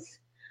sentence,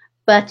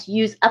 but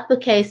use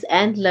uppercase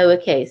and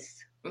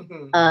lowercase.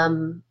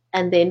 Mm-hmm.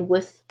 And then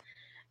with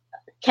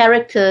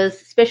characters,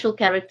 special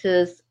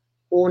characters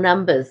or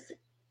numbers,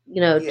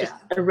 just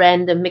a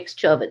random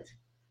mixture of it.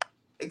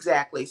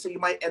 Exactly. So you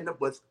might end up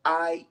with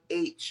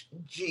IHGTTG.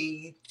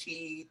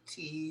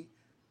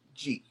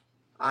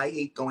 I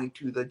hate going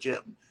to the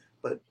gym.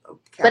 But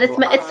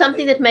it's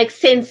something that makes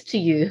sense to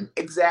you.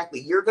 Exactly.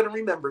 You're going to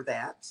remember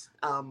that.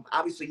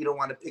 Obviously, you don't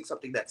want to pick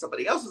something that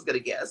somebody else is going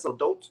to guess. So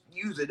don't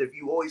use it if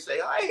you always say,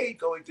 I hate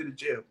going to the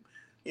gym.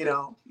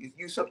 You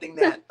use something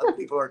that other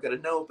people are going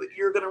to know, but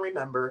you're going to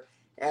remember.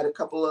 Add a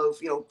couple of,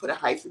 put a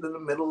hyphen in the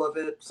middle of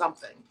it,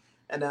 something.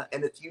 And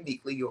it's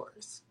uniquely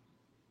yours.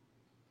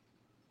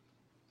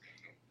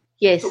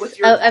 Yes. So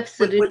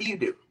absolutely. What do you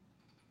do?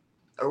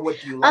 Or what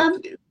do you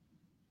like to do?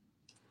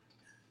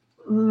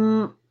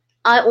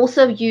 I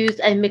also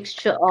use a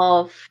mixture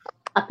of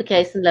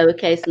uppercase and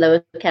lowercase,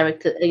 lower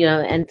character,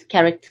 and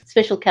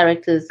special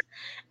characters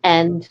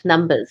and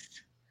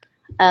numbers.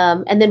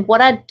 And then what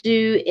I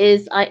do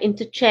is I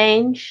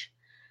interchange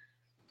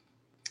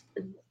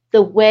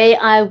the way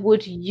I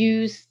would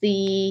use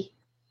the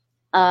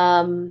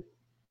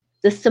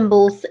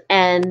symbols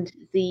and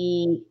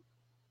the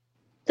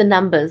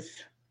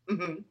numbers.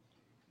 Mm-hmm.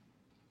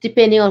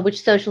 Depending on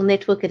which social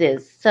network it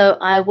is. So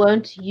I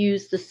won't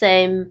use the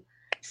same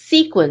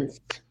sequence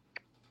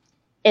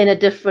in a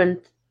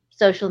different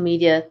social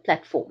media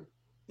platform.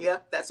 Yeah,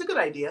 that's a good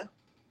idea.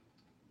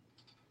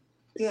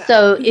 Yeah.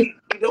 So if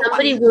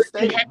somebody were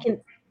to hack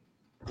in,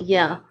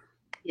 yes.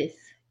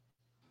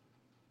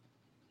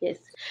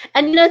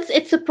 And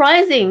it's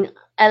surprising,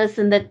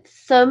 Alison, that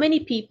so many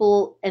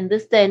people in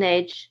this day and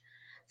age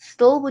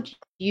still would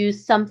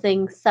use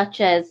something such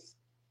as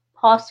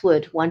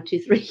password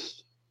 123.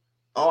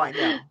 Oh, I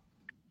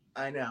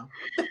know.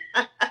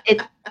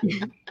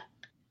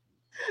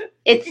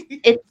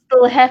 It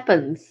still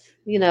happens.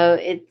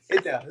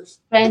 It does.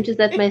 Strange as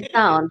that may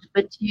sound,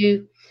 but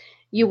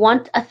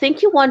I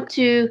think you want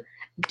to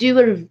do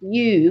a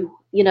review,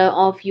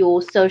 of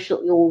your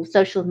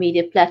social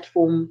media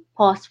platform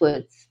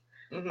passwords,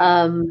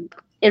 mm-hmm.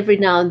 Every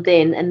now and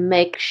then, and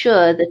make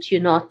sure that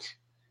you're not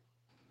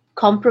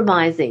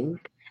compromising.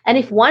 And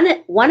if one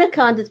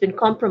account has been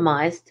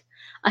compromised,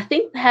 I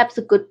think perhaps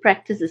a good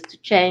practice is to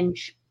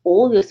change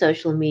all your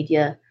social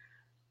media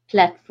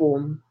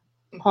platform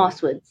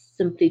passwords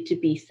simply to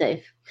be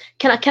safe.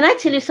 Can I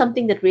tell you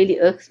something that really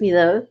irks me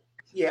though?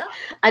 Yeah.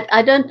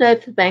 I don't know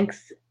if the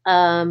banks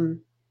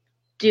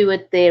do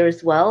it there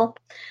as well,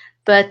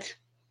 but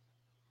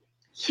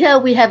here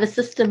we have a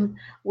system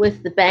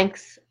with the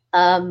banks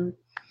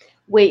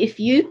where if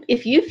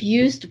you've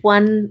used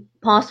one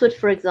password,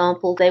 for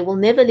example, they will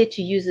never let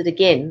you use it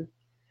again.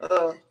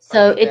 I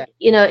So hate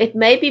that. it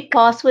may be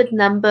password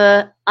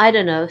number, I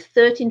don't know,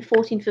 13,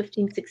 14,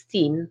 15,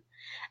 16.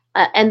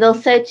 And they'll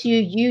say to you,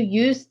 you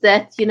used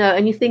that,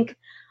 and you think,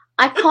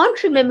 I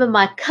can't remember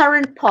my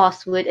current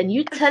password, and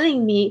you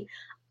telling me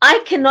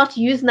I cannot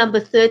use number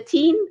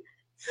 13?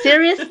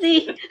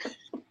 Seriously?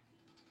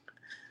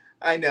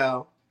 I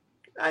know.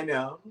 And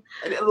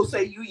it'll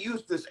say you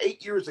used this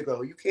 8 years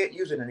ago. You can't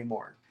use it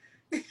anymore.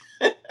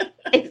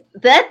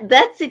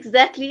 That's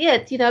exactly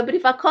it, but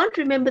if I can't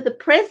remember the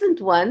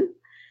present one,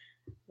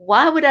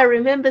 why would I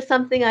remember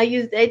something I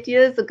used 8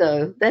 years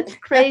ago? That's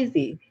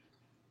crazy.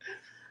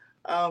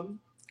 I'm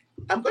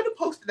going to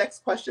post the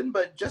next question,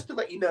 but just to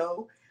let you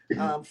know,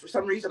 for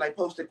some reason I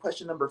posted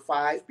question number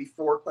 5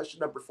 before question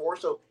number 4.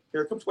 So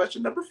here comes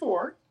question number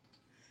 4.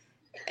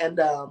 And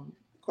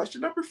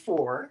question number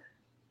 4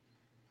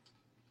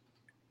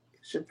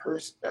 should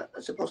post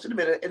in a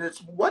minute. And it's,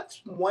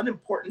 what's one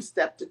important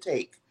step to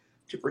take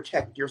to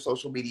protect your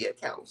social media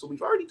account? So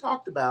we've already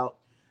talked about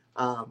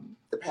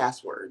the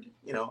password.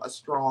 A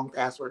strong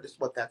password is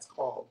what that's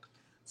called.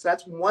 So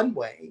that's one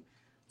way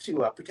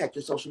to protect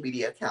your social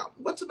media account.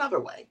 What's another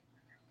way?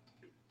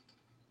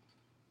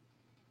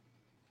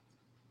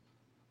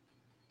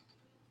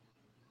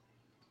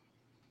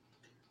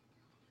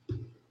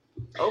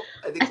 Oh,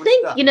 I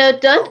think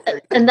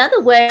stuck.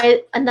 Another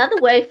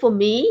way for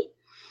me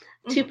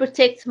to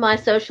protect my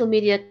social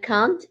media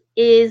account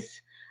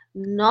is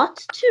not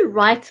to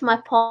write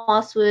my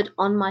password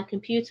on my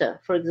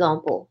computer, for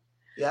example.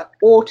 Yep.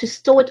 Or to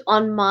store it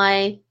on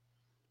my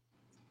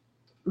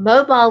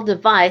mobile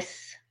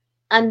device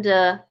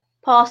under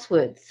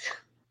passwords.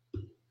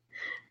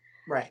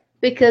 Right.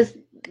 Because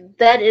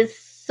that is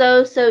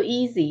so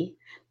easy.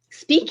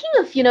 Speaking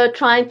of,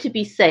 trying to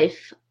be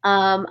safe,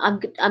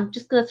 I'm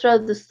just going to throw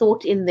this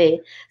thought in there.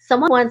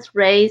 Someone once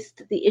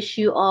raised the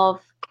issue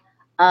of,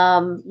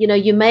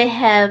 you may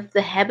have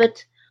the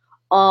habit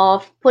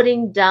of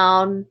putting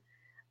down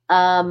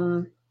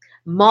mom,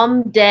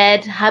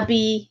 dad,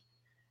 hubby,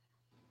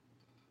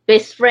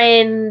 best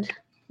friend,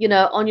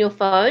 on your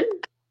phone.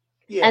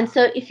 Yeah. And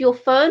so if your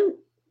phone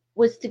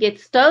was to get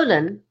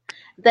stolen,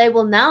 they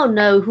will now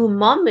know who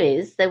mom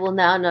is. They will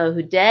now know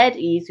who dad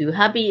is, who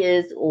hubby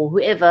is, or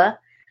whoever,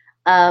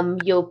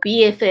 your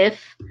BFF,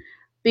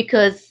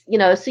 because,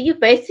 so you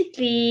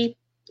basically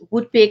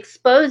would be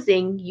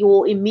exposing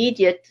your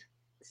immediate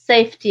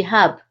safety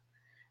hub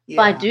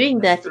by doing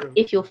that true.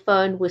 if your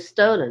phone was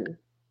stolen.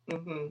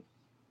 Mm-hmm.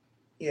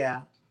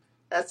 Yeah,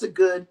 that's a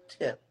good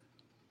tip.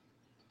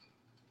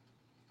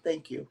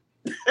 Thank you.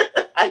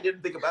 I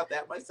didn't think about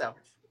that myself.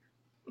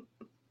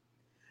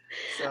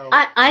 So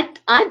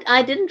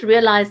I didn't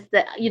realize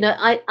that,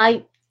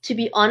 I to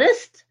be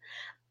honest,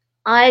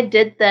 I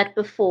did that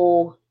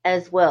before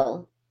as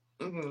well.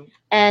 mm-hmm.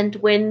 And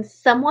when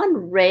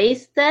someone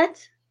raised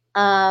that,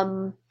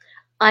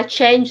 I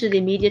changed it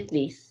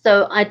immediately.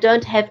 So I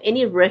don't have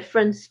any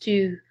reference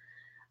to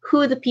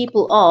who the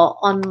people are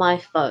on my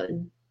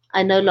phone.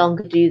 I no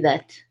longer do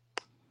that.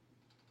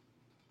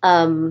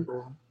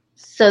 Cool.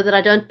 So that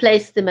I don't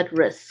place them at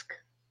risk.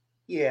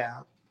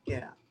 Yeah.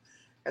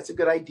 That's a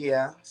good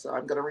idea. So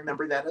I'm going to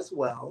remember that as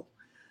well.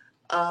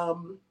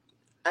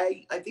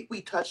 I think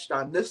we touched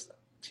on this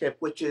tip,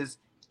 which is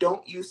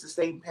don't use the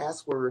same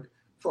password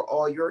for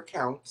all your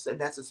accounts. And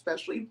that's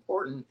especially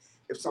important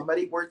if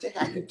somebody were to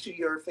hack into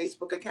your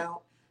Facebook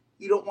account.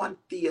 You don't want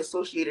the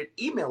associated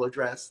email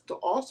address to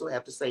also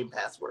have the same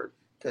password,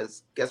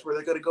 because guess where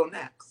they're going to go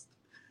next?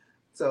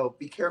 So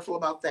be careful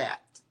about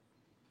that.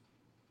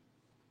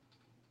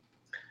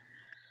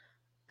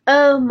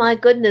 Oh my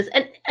goodness.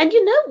 And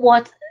you know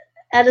what,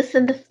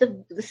 Alison,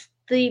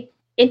 the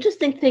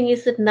interesting thing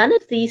is that none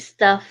of these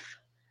stuff,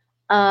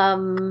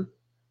 all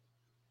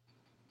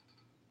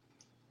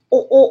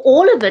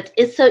of it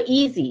is so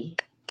easy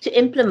to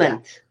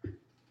implement. Yeah.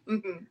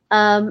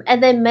 Mm-hmm.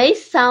 And they may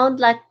sound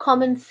like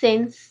common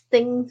sense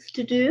things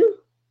to do,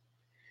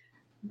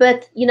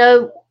 but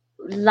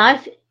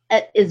life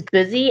is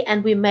busy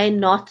and we may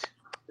not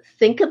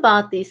think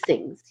about these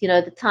things.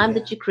 The time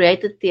that you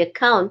created the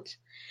account,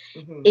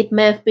 Mm-hmm. it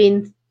may have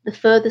been the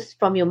furthest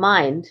from your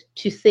mind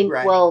to think,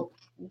 Right. well,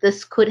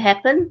 this could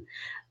happen.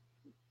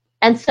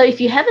 And so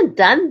if you haven't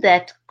done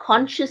that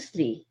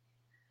consciously,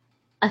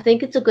 I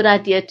think it's a good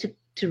idea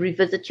to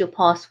revisit your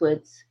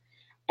passwords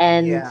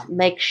and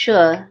make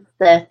sure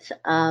that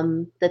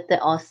that they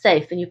are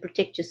safe and you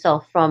protect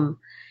yourself from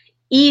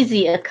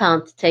easy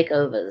account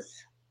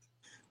takeovers.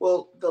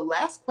 Well, the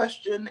last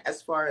question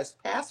as far as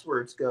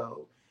passwords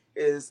go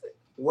is,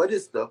 what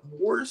is the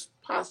worst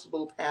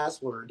possible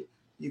password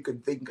you can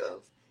think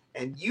of?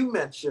 And you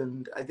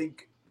mentioned, I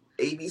think,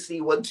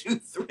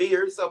 ABC123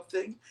 or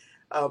something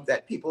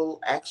that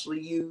people actually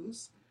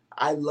use.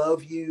 I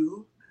love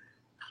you.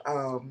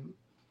 Um,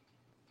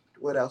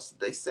 what else did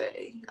they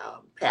say?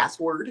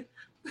 Password.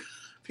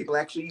 People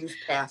actually use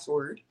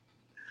password.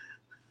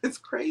 It's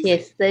crazy.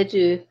 Yes, they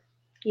do.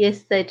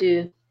 Yes, they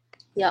do.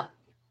 Yeah,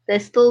 they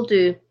still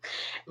do.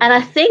 And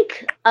I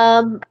think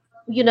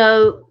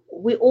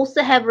we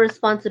also have a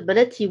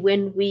responsibility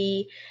when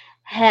we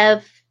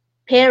have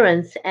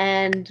parents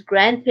and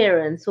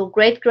grandparents or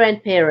great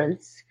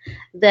grandparents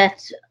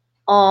that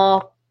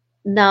are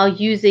now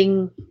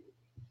using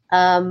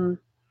um,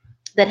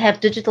 that have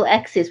digital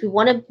access. We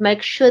want to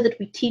make sure that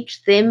we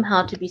teach them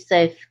how to be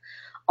safe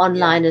Yeah,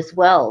 online as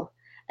well,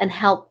 and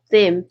help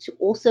them to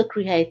also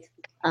create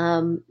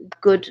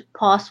good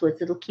passwords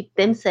that'll keep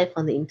them safe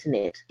on the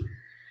internet.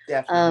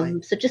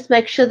 definitely. So just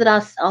make sure that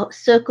our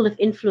circle of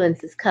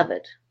influence is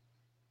covered.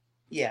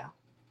 Yeah.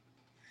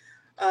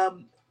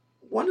 Um,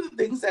 One of the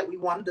things that we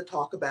wanted to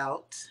talk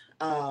about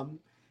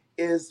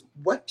is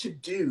what to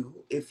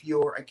do if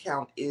your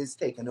account is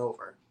taken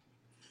over.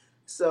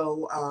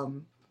 So,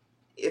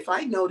 if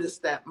I notice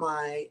that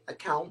my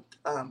account,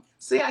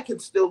 say I can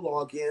still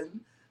log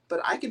in, but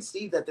I can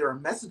see that there are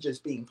messages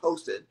being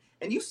posted,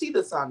 and you see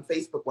this on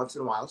Facebook once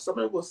in a while.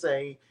 Somebody will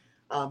say,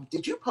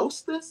 "Did you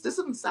post this? This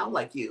doesn't sound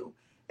like you."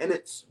 And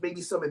it's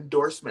maybe some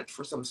endorsement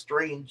for some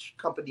strange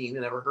company you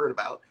never heard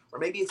about, or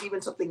maybe it's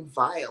even something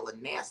vile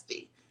and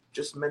nasty,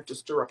 just meant to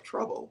stir up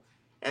trouble.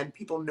 And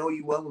people know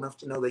you well enough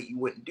to know that you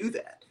wouldn't do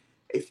that.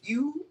 If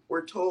you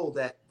were told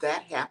that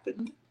that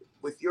happened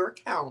with your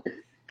account,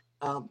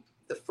 um,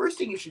 the first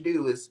thing you should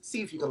do is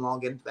see if you can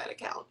log into that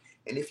account.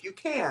 And if you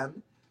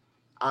can,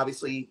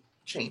 obviously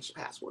change the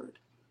password.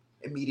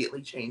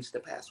 Immediately change the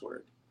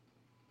password.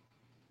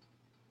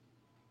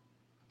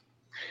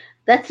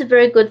 That's a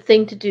very good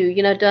thing to do.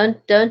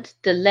 Don't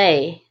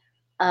delay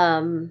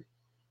um,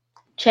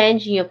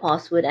 changing your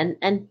password,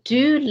 and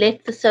do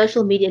let the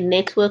social media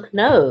network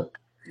know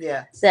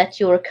Yes. that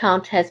your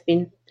account has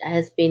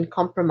been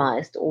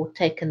compromised or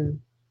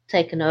taken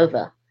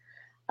over.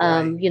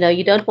 Right.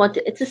 You don't want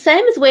to. It's the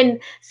same as when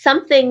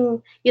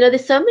something.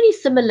 There's so many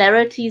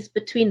similarities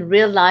between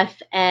real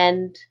life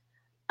and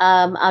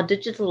our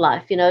digital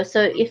life.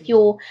 So if Mm-hmm.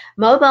 your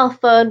mobile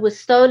phone was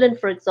stolen,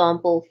 for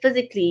example,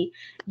 physically,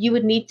 you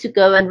would need to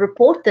go and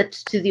report that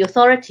to the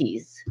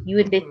authorities. You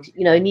would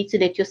Mm-hmm. need to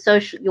let your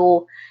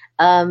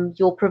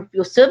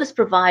service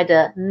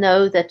provider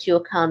know that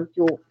your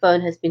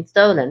phone has been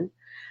stolen.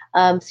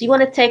 So you Yeah.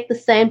 want to take the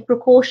same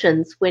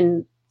precautions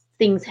when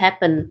things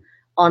happen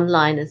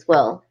online as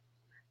well.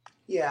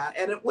 Yeah.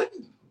 And it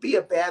wouldn't be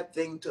a bad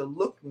thing to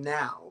look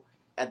now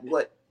at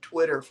what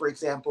Twitter, for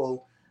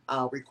example,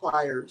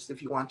 requires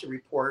if you want to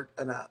report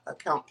an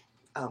account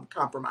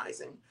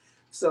compromising.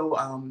 So,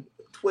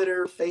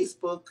 Twitter,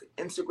 Facebook,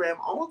 Instagram,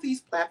 all of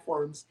these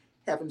platforms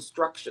have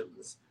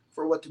instructions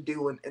for what to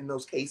do in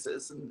those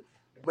cases. And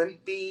it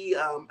wouldn't be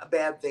a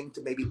bad thing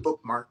to maybe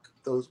bookmark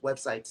those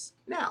websites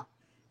now.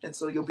 And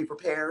so you'll be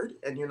prepared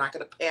and you're not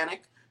going to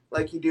panic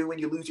like you do when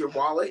you lose your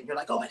wallet and you're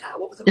like, oh my God,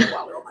 what was in my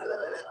wallet? Oh my God.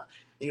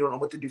 And you don't know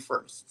what to do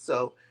first.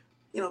 So,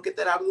 get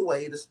that out of the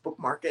way, just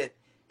bookmark it,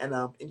 and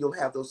you'll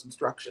have those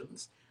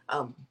instructions.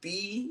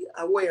 Be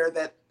aware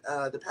that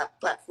the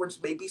platforms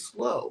may be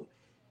slow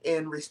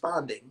in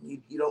responding.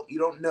 You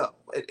don't know.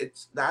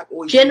 It's not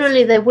always Generally,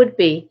 easy. there would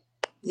be.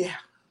 Yeah,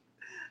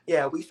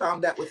 yeah. We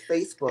found that with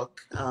Facebook.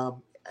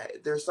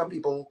 There's some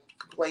people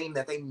complain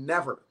that they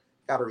never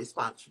got a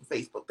response from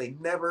Facebook. They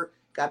never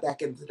got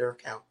back into their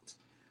account.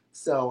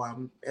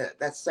 So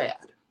that's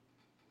sad.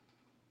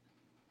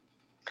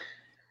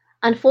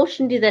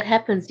 Unfortunately, that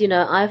happens.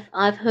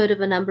 I've heard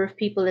of a number of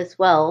people as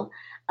well.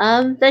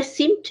 They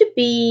seem to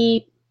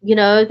be,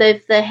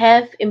 they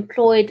have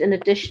employed an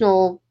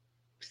additional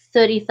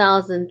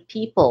 30,000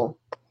 people.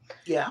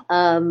 Yeah,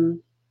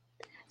 Um,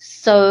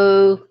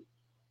 so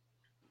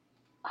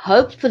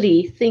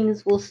hopefully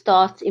things will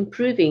start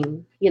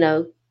improving,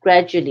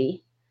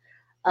 gradually.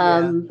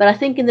 yeah. But I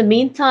think in the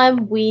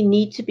meantime, we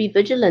need to be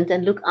vigilant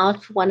and look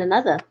out for one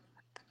another.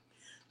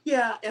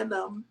 Yeah, and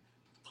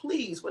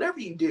please, whatever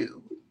you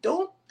do,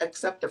 don't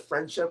accept a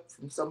friendship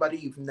from somebody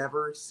you've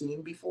never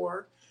seen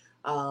before.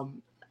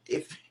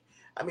 If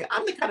I mean,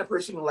 I'm the kind of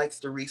person who likes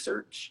to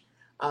research.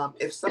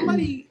 If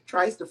somebody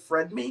tries to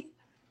friend me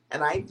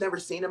and I've never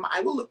seen them,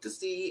 I will look to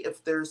see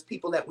if there's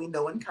people that we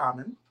know in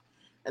common,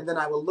 and then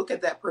I will look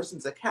at that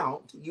person's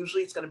account.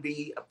 Usually, it's going to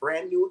be a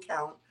brand new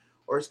account,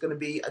 or it's going to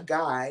be a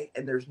guy,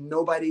 and there's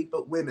nobody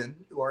but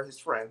women who are his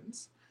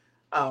friends.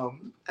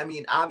 I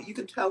mean, you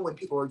can tell when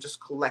people are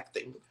just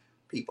collecting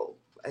people,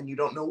 and you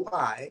don't know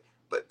why,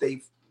 but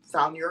they've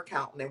found your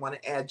account and they want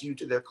to add you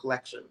to their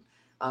collection.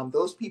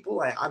 Those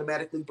people I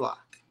automatically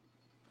block.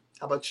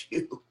 How about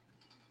you?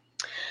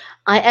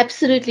 I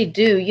absolutely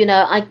do.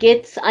 I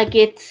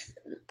get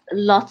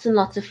lots and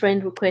lots of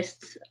friend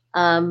requests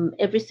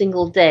every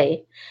single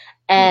day,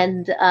 Hmm.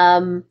 and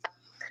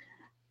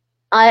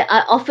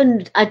I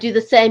often I do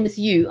the same as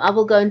you. I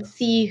will go and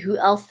see who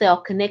else they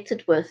are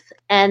connected with,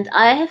 and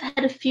I have had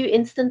a few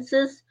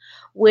instances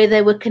where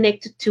they were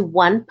connected to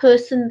one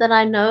person that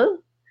I know,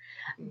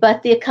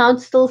 but the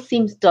account still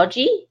seems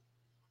dodgy.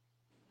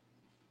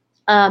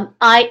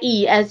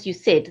 I.e., as you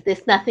said,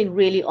 there's nothing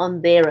really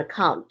on their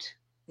account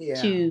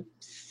Yeah.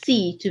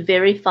 to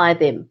verify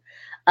them.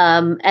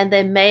 And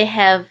they may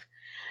have,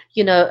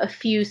 a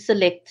few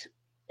select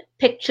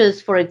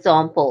pictures, for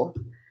example,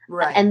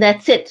 Right. and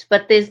that's it.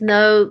 But there's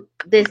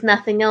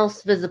nothing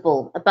else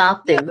visible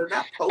about Yeah, them. they're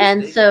not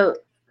And posting. so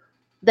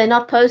they're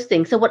not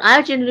posting. So what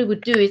I generally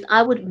would do is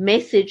I would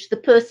message the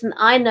person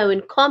I know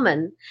in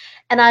common.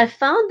 And I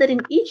found that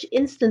in each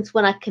instance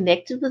when I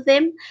connected with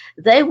them,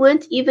 they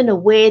weren't even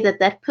aware that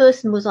that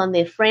person was on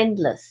their friend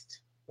list.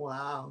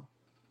 Wow.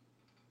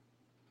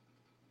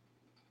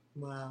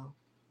 Wow.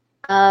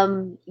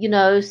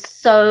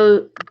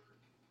 So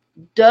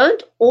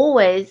don't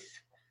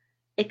always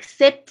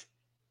accept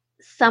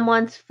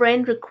someone's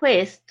friend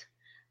request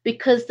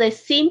because they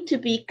seem to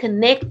be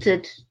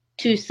connected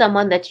to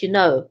someone that you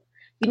know.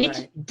 You need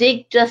to Right.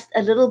 dig just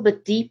a little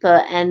bit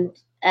deeper and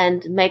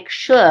make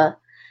sure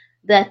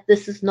that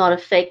this is not a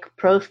fake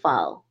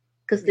profile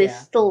because there's Yeah.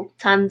 still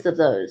tons of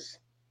those.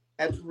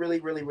 That's really,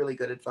 really, really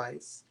good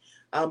advice.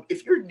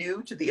 If you're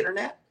new to the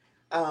internet,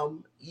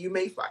 you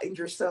may find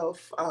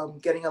yourself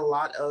getting a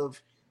lot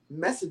of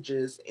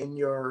messages in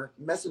your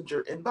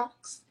messenger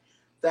inbox.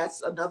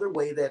 That's another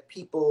way that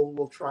people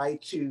will try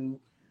to,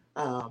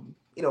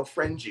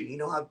 friend you. You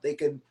know how they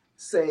can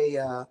say,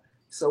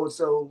 so and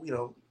so,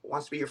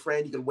 wants to be your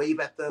friend. You can wave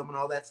at them and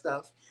all that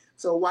stuff.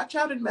 So watch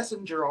out in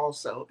Messenger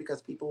also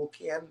because people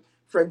can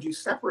friend you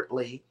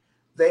separately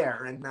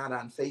there and not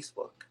on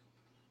Facebook.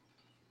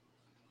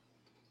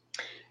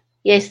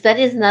 Yes, that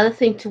is another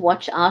thing to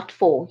watch out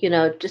for.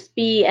 Just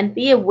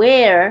be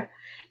aware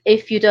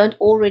if you don't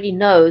already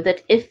know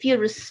that if you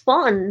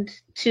respond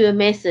to a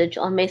message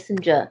on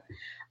Messenger,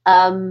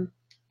 um,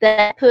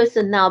 that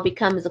person now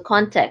becomes a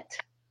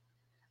contact.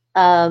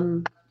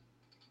 Um,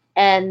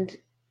 and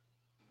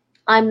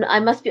I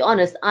must be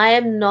honest, I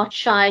am not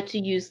shy to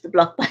use the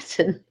block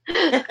button.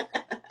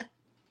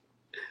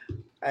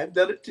 I've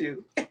done it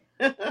too.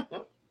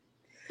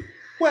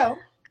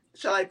 Well,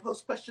 shall I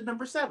post question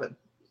number 7?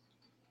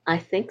 I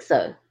think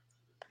so.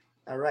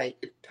 All right.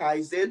 It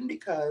ties in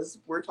because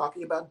we're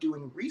talking about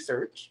doing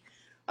research.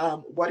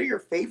 What are your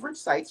favorite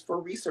sites for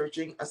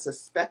researching a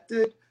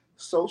suspected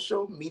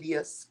social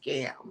media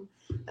scam?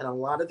 And a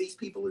lot of these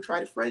people who try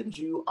to friend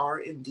you are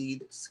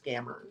indeed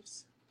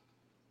scammers.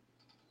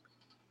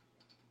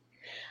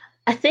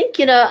 I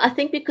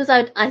think because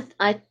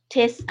I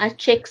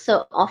check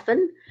so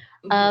often,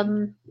 Mm-hmm.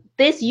 um,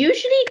 there's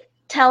usually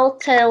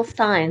telltale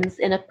signs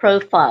in a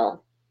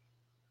profile,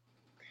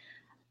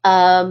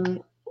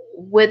 um,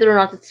 whether or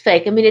not it's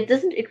fake. I mean,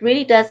 it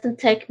really doesn't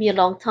take me a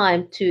long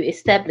time to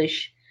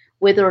establish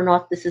whether or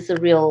not this is a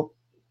real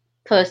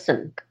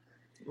person.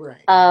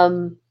 Right.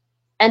 Um,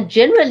 and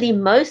generally,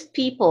 most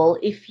people,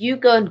 if you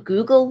go and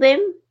Google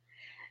them,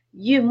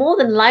 you more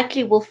than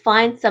likely will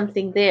find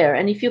something there.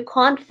 And if you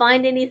can't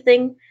find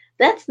anything,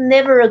 that's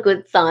never a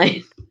good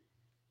sign.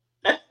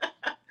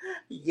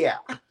 Yeah.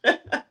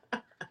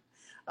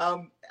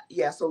 Um,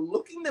 yeah, so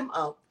looking them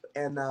up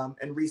and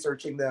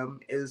researching them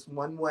is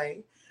one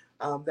way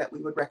that we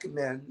would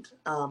recommend.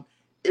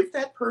 If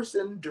that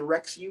person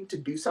directs you to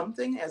do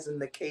something, as in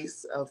the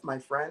case of my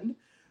friend,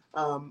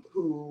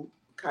 who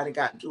kind of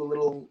got into a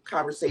little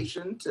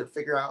conversation to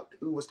figure out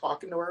who was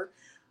talking to her,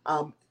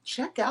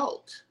 check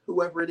out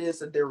whoever it is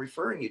that they're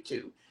referring you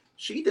to.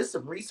 She did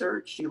some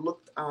research. She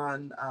looked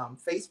on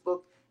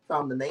Facebook,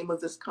 found the name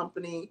of this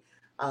company.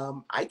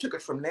 I took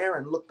it from there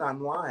and looked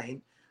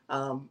online.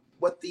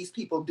 What these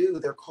people do,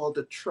 they're called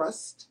a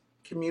trust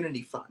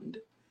community fund,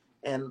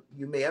 and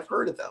you may have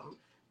heard of them.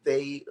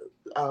 They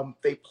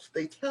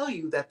they tell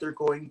you that they're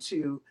going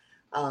to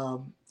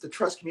the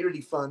trust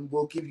community fund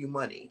will give you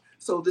money.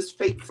 So this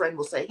fake friend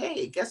will say,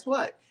 "Hey, guess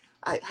what?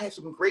 I have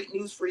some great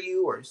news for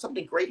you, or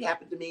something great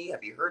happened to me.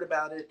 Have you heard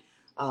about it?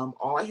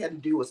 All I had to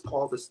do was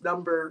call this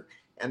number,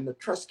 and the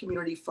trust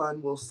community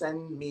fund will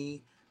send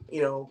me,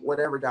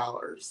 whatever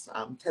dollars,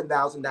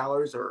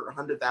 $10,000 or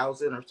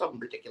 100,000 or some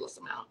ridiculous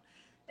amount,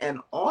 and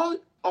all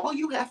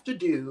you have to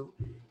do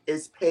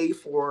is pay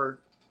for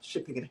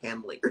shipping and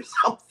handling or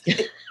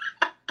something."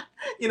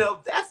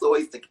 That's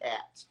always the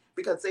catch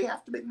because they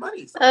have to make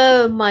money somehow.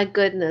 Oh my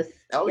goodness.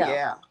 Oh Yeah.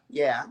 yeah,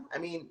 yeah. I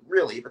mean,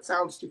 really, if it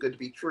sounds too good to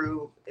be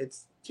true,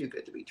 it's too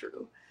good to be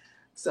true.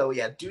 So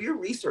yeah, do your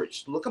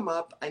research, look them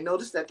up. I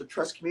noticed that the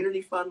Trust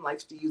Community Fund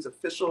likes to use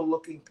official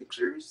looking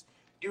pictures.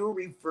 Do a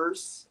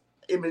reverse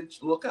image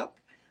lookup.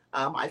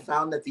 I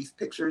found that these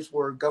pictures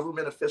were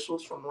government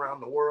officials from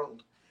around the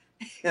world,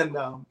 and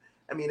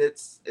I mean,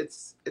 it's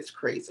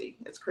crazy.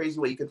 It's crazy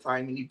what you can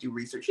find when you do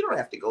research. You don't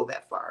have to go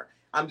that far.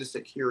 I'm just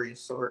a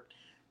curious sort,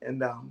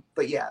 and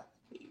but yeah,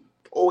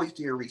 always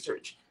do your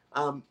research.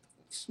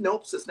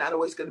 Snopes is not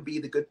always going to be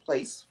the good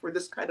place for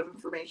this kind of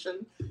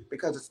information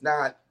because it's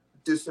not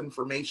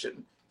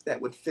disinformation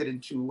that would fit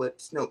into what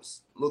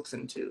Snopes looks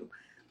into.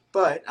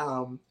 But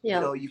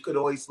Yeah. you could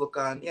always look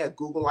on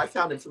Google. I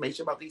found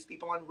information about these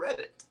people on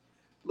Reddit.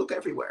 Look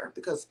everywhere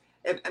because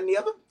and the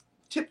other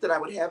tip that I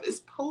would have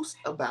is post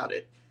about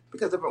it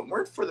because if it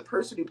weren't for the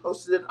person who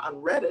posted it on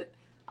Reddit,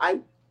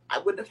 I I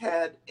wouldn't have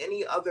had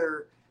any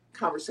other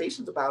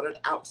conversations about it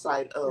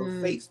outside of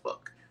Mm.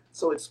 Facebook.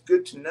 So it's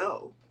good to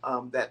know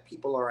that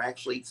people are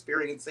actually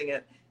experiencing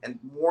it and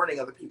warning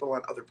other people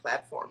on other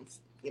platforms.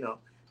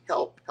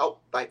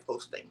 Help by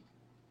posting.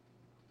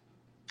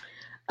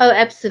 Oh,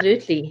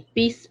 absolutely.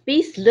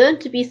 Learn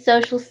to be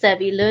social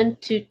savvy. Learn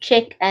to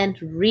check and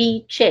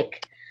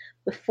recheck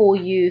before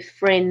you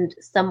friend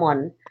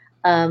someone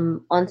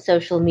on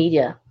social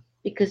media,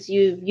 because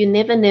you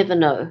never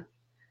know.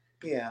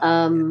 Yeah.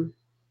 I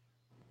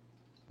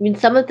mean,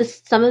 some of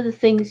the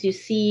things you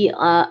see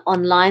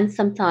online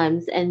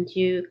sometimes, and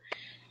you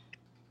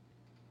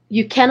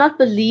cannot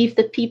believe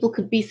that people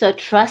could be so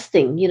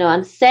trusting, you know.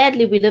 And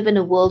sadly, we live in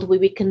a world where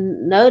we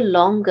can no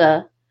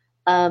longer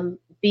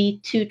be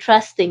too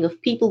trusting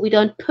of people we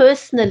don't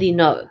personally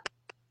know.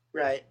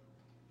 Right.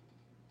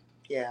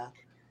 Yeah.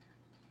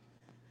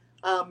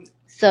 Um,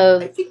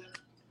 I So think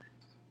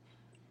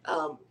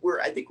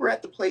I think we're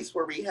at the place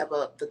where we have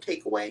the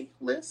takeaway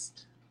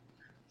list.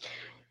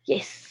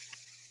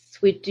 yes,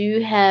 we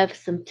do have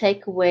some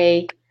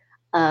takeaway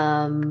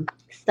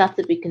stuff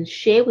that we can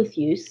share with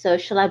you. So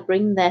shall I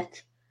bring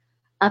that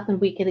up and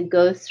we can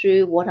go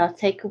through what our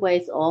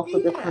takeaways are for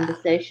the Yeah.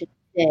 conversation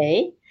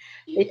today?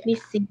 Let me Yeah.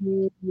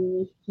 see.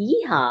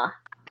 Yeehaw.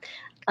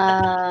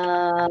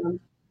 Um,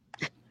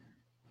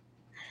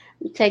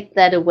 take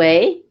that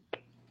away.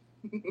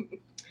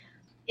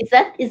 Is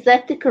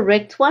that the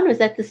correct one, or is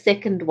that the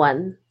second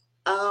one?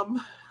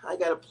 I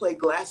gotta play I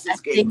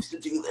glasses think games to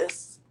do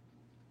this.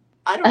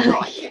 I don't know.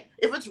 I can't.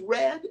 If it's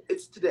red,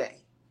 it's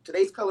today.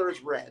 Today's color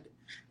is red.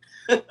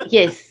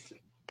 yes.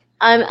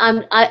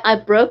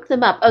 I broke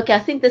them up. Okay, I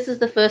think this is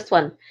the first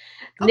one.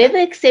 Okay. Never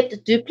accept a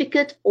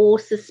duplicate or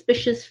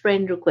suspicious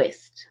friend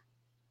request.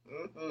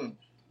 Mm-hmm.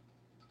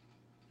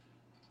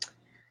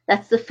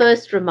 That's the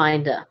first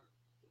reminder.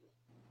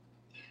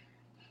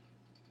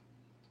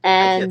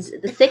 I can't And see.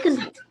 the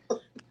second,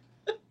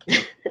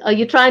 are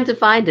you trying to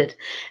find it?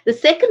 The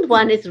second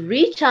one is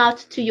reach out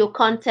to your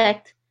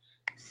contact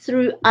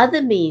through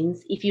other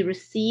means if you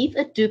receive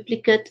a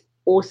duplicate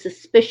or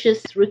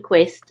suspicious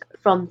request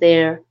from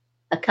their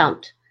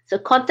account. So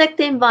contact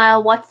them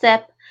via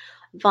WhatsApp,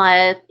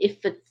 via,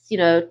 if it's, you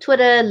know,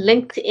 Twitter,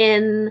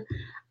 LinkedIn,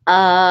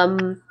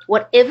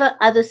 whatever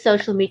other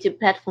social media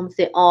platforms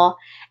there are.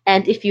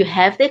 And if you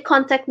have their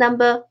contact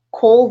number,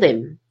 call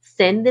them,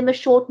 send them a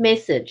short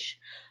message,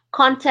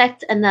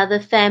 contact another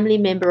family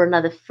member,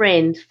 another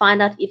friend,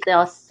 find out if they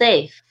are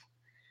safe.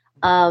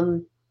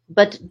 Um,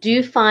 but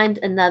do find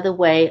another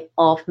way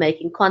of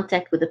making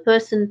contact with a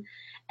person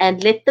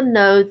and let them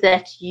know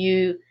that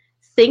you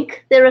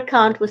think their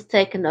account was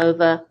taken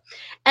over.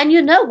 And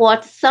you know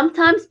what?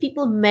 Sometimes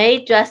people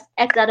may just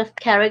act out of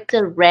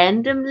character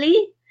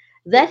randomly.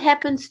 That Yeah.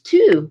 happens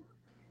too.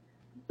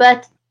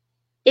 But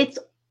it's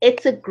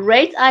it's a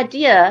great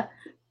idea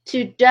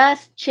to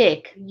just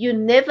check. You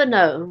never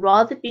know.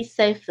 Rather be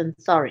safe than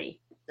sorry.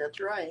 That's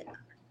right.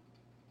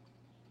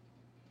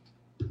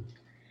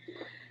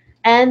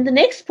 And the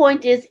next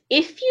point is,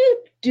 if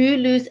you do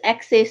lose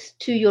access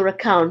to your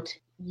account,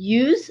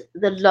 use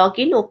the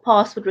login or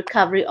password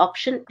recovery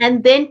option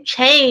and then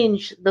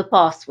change the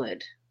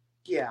password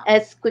Yeah.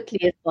 as quickly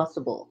as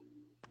possible.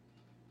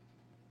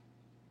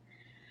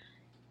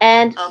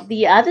 And Um,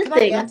 the other can I add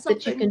thing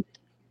that you something? can,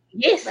 Can I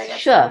yes, add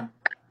sure. something?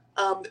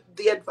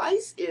 The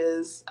advice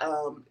is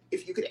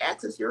if you could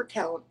access your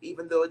account,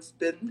 even though it's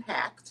been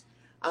hacked,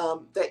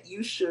 that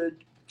you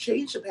should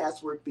change the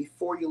password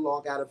before you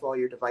log out of all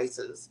your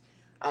devices.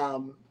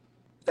 Um,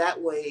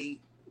 that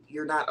way,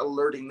 you're not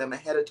alerting them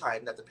ahead of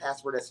time that the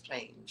password has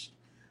changed.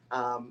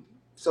 Um,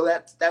 so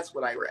that's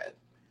what I read.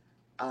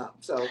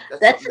 So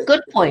that's That's something a that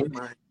good you can keep in point.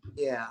 mind.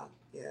 Yeah,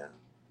 yeah.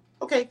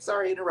 Okay,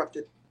 sorry, I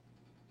interrupted.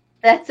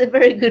 That's a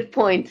very good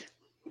point.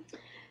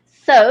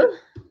 So,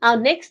 our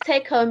next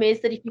take home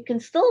is that if you can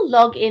still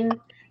log in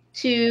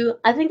to,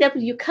 I think that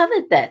you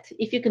covered that.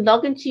 If you can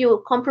log into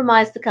your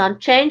compromised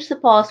account, change the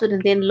password,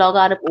 and then log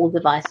out of all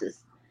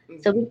devices.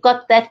 So, Hmm. we've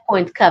got that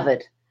point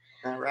covered.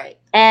 All right.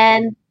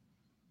 And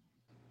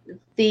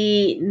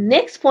the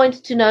next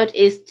point to note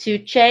is to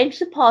change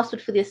the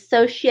password for the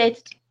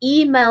associated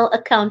email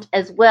account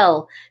as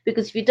well.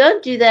 Because if you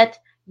don't do that,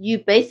 you're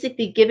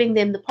basically giving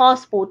them the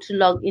passport to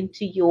log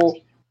into your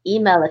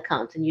email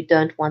account, and you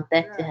don't want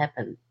that to Yeah.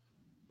 happen.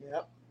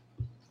 Yep.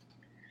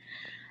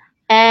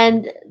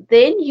 And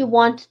then you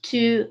want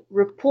to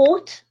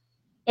report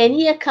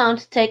any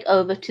account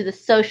takeover to the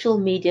social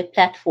media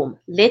platform.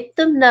 Let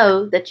them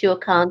know that your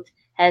account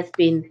has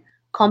been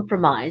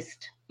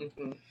compromised.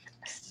 Hmm.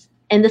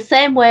 In the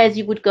same way as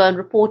you would go and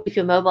report if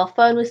your mobile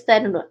phone was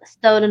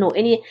stolen or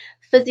any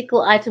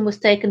physical item was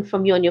taken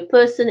from you on your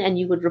person, and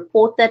you would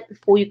report that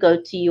before you go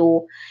to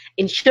your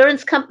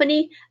insurance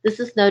company, this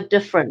is no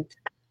different.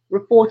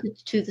 Report it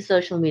to the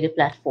social media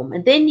platform.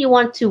 And then you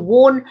want to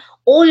warn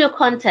all your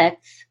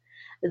contacts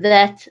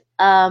that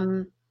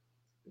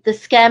the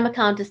scam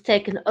account has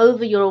taken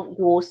over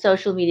your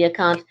social media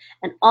account,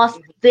 and ask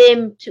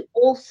them to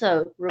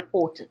also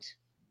report it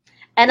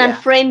and Yeah.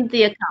 unfriend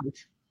the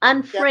account.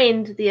 Yep.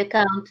 Unfriend the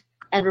account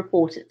and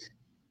report it.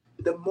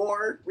 The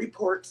more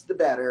reports, the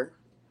better.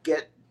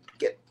 Get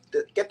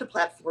get the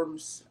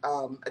platform's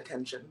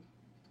attention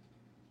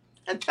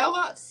and tell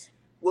us.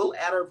 We'll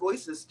add our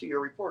voices to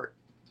your report.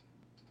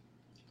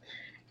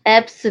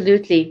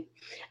 Absolutely.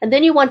 And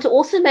then you want to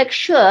also make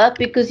sure,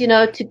 because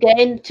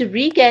to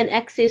regain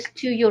access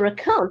to your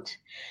account,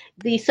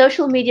 the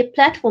social media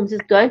platforms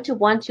is going to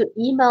want your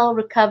email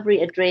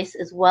recovery address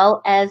as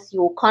well as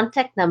your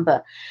contact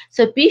number.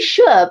 So be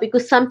sure,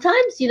 because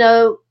sometimes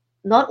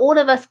not all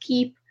of us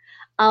keep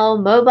our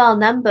mobile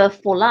number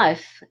for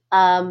life.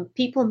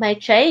 People may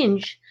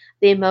change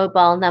their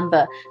mobile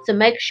number. So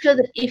make sure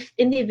that if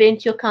in the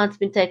event your account's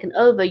been taken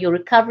over, your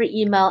recovery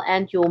email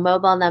and your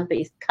mobile number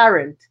is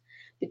current,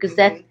 because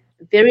that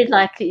very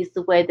likely is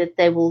the way that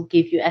they will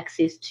give you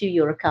access to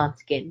your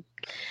account again.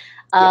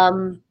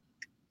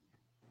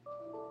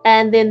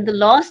 And then the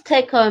last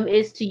take home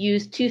is to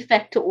use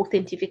two-factor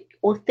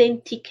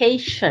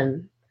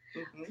authentication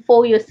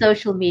for your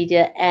social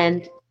media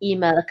and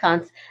email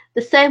accounts,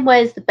 the same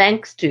way as the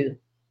banks do.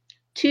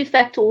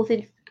 Two-factor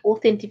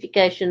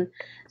authentication,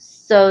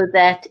 so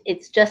that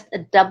it's just a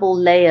double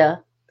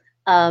layer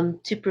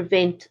to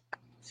prevent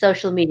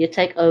social media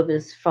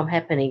takeovers from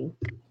happening.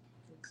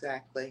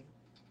 Exactly.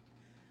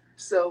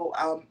 So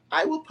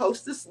I will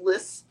post this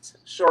list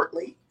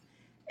shortly,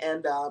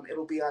 and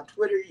it'll be on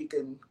Twitter. You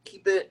can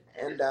keep it,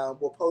 and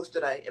we'll post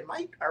it. It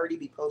might already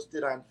be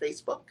posted on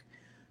Facebook,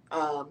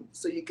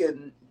 so you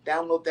can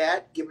download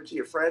that, give it to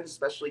your friends,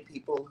 especially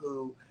people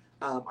who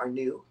are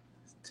new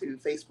to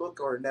Facebook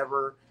or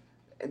never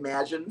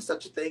imagined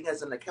such a thing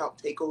as an account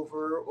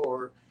takeover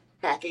or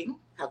hacking.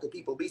 How could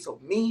people be so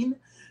mean?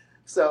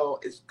 So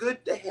it's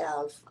good to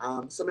have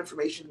some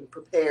information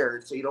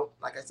prepared so you don't,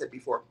 like I said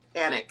before,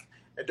 panic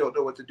and don't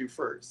know what to do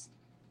first.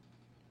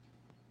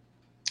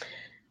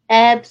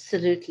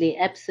 Absolutely,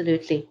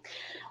 absolutely.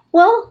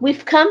 Well,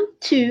 we've come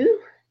to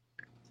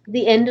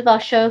the end of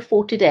our show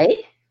for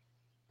today.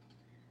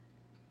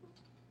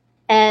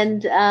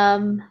 And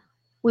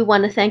we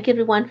want to thank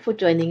everyone for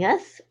joining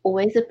us.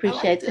 Always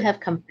appreciate to have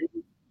company.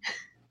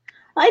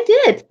 I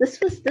did. This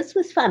was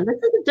fun.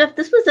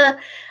 This was a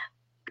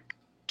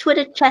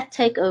Twitter chat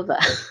takeover.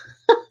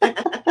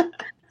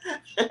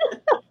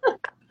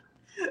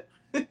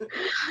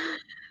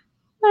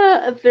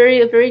 A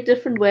very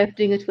different way of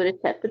doing a Twitter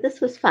chat, but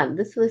this was fun.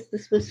 This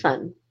was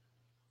fun.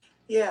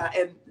 Yeah,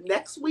 and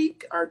next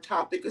week our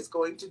topic is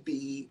going to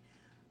be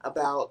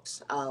about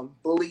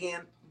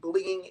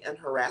bullying and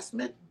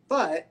harassment,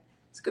 but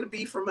it's going to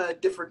be from a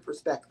different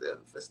perspective.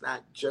 It's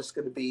not just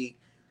going to be,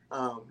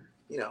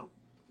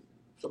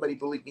 somebody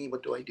bullied me,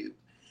 what do I do?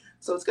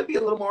 So it's going to be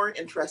a little more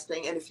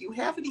interesting. And if you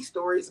have any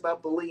stories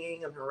about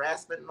bullying and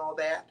harassment and all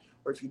that,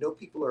 or if you know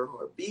people who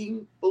are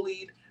being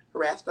bullied,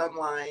 harassed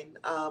online,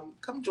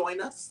 come join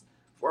us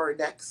for our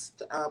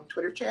next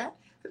Twitter chat.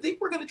 I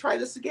think we're going to try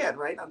this again,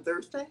 right, on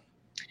Thursday?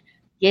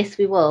 Yes,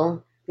 we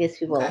will.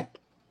 Yes, we will. Okay.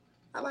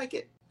 I like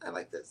it. I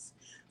like this.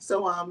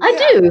 So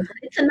I do.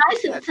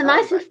 It's a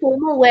nice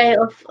informal way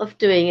of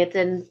doing it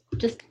and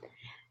just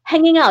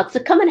hanging out. So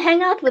come and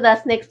hang out with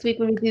us next week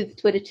when we do the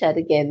Twitter chat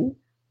again.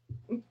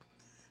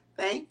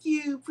 Thank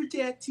you,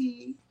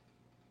 Bridgetti.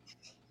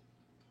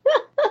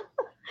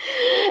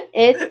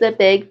 It's a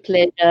big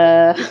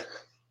pleasure.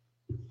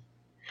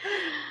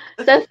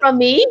 So from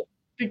me,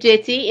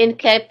 Bridgetti in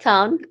Cape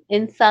Town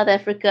in South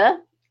Africa,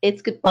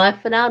 it's goodbye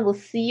for now, and we'll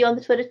see you on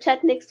the Twitter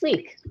chat next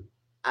week.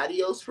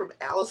 Adios from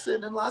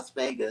Allison in Las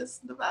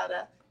Vegas,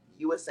 Nevada,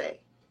 USA.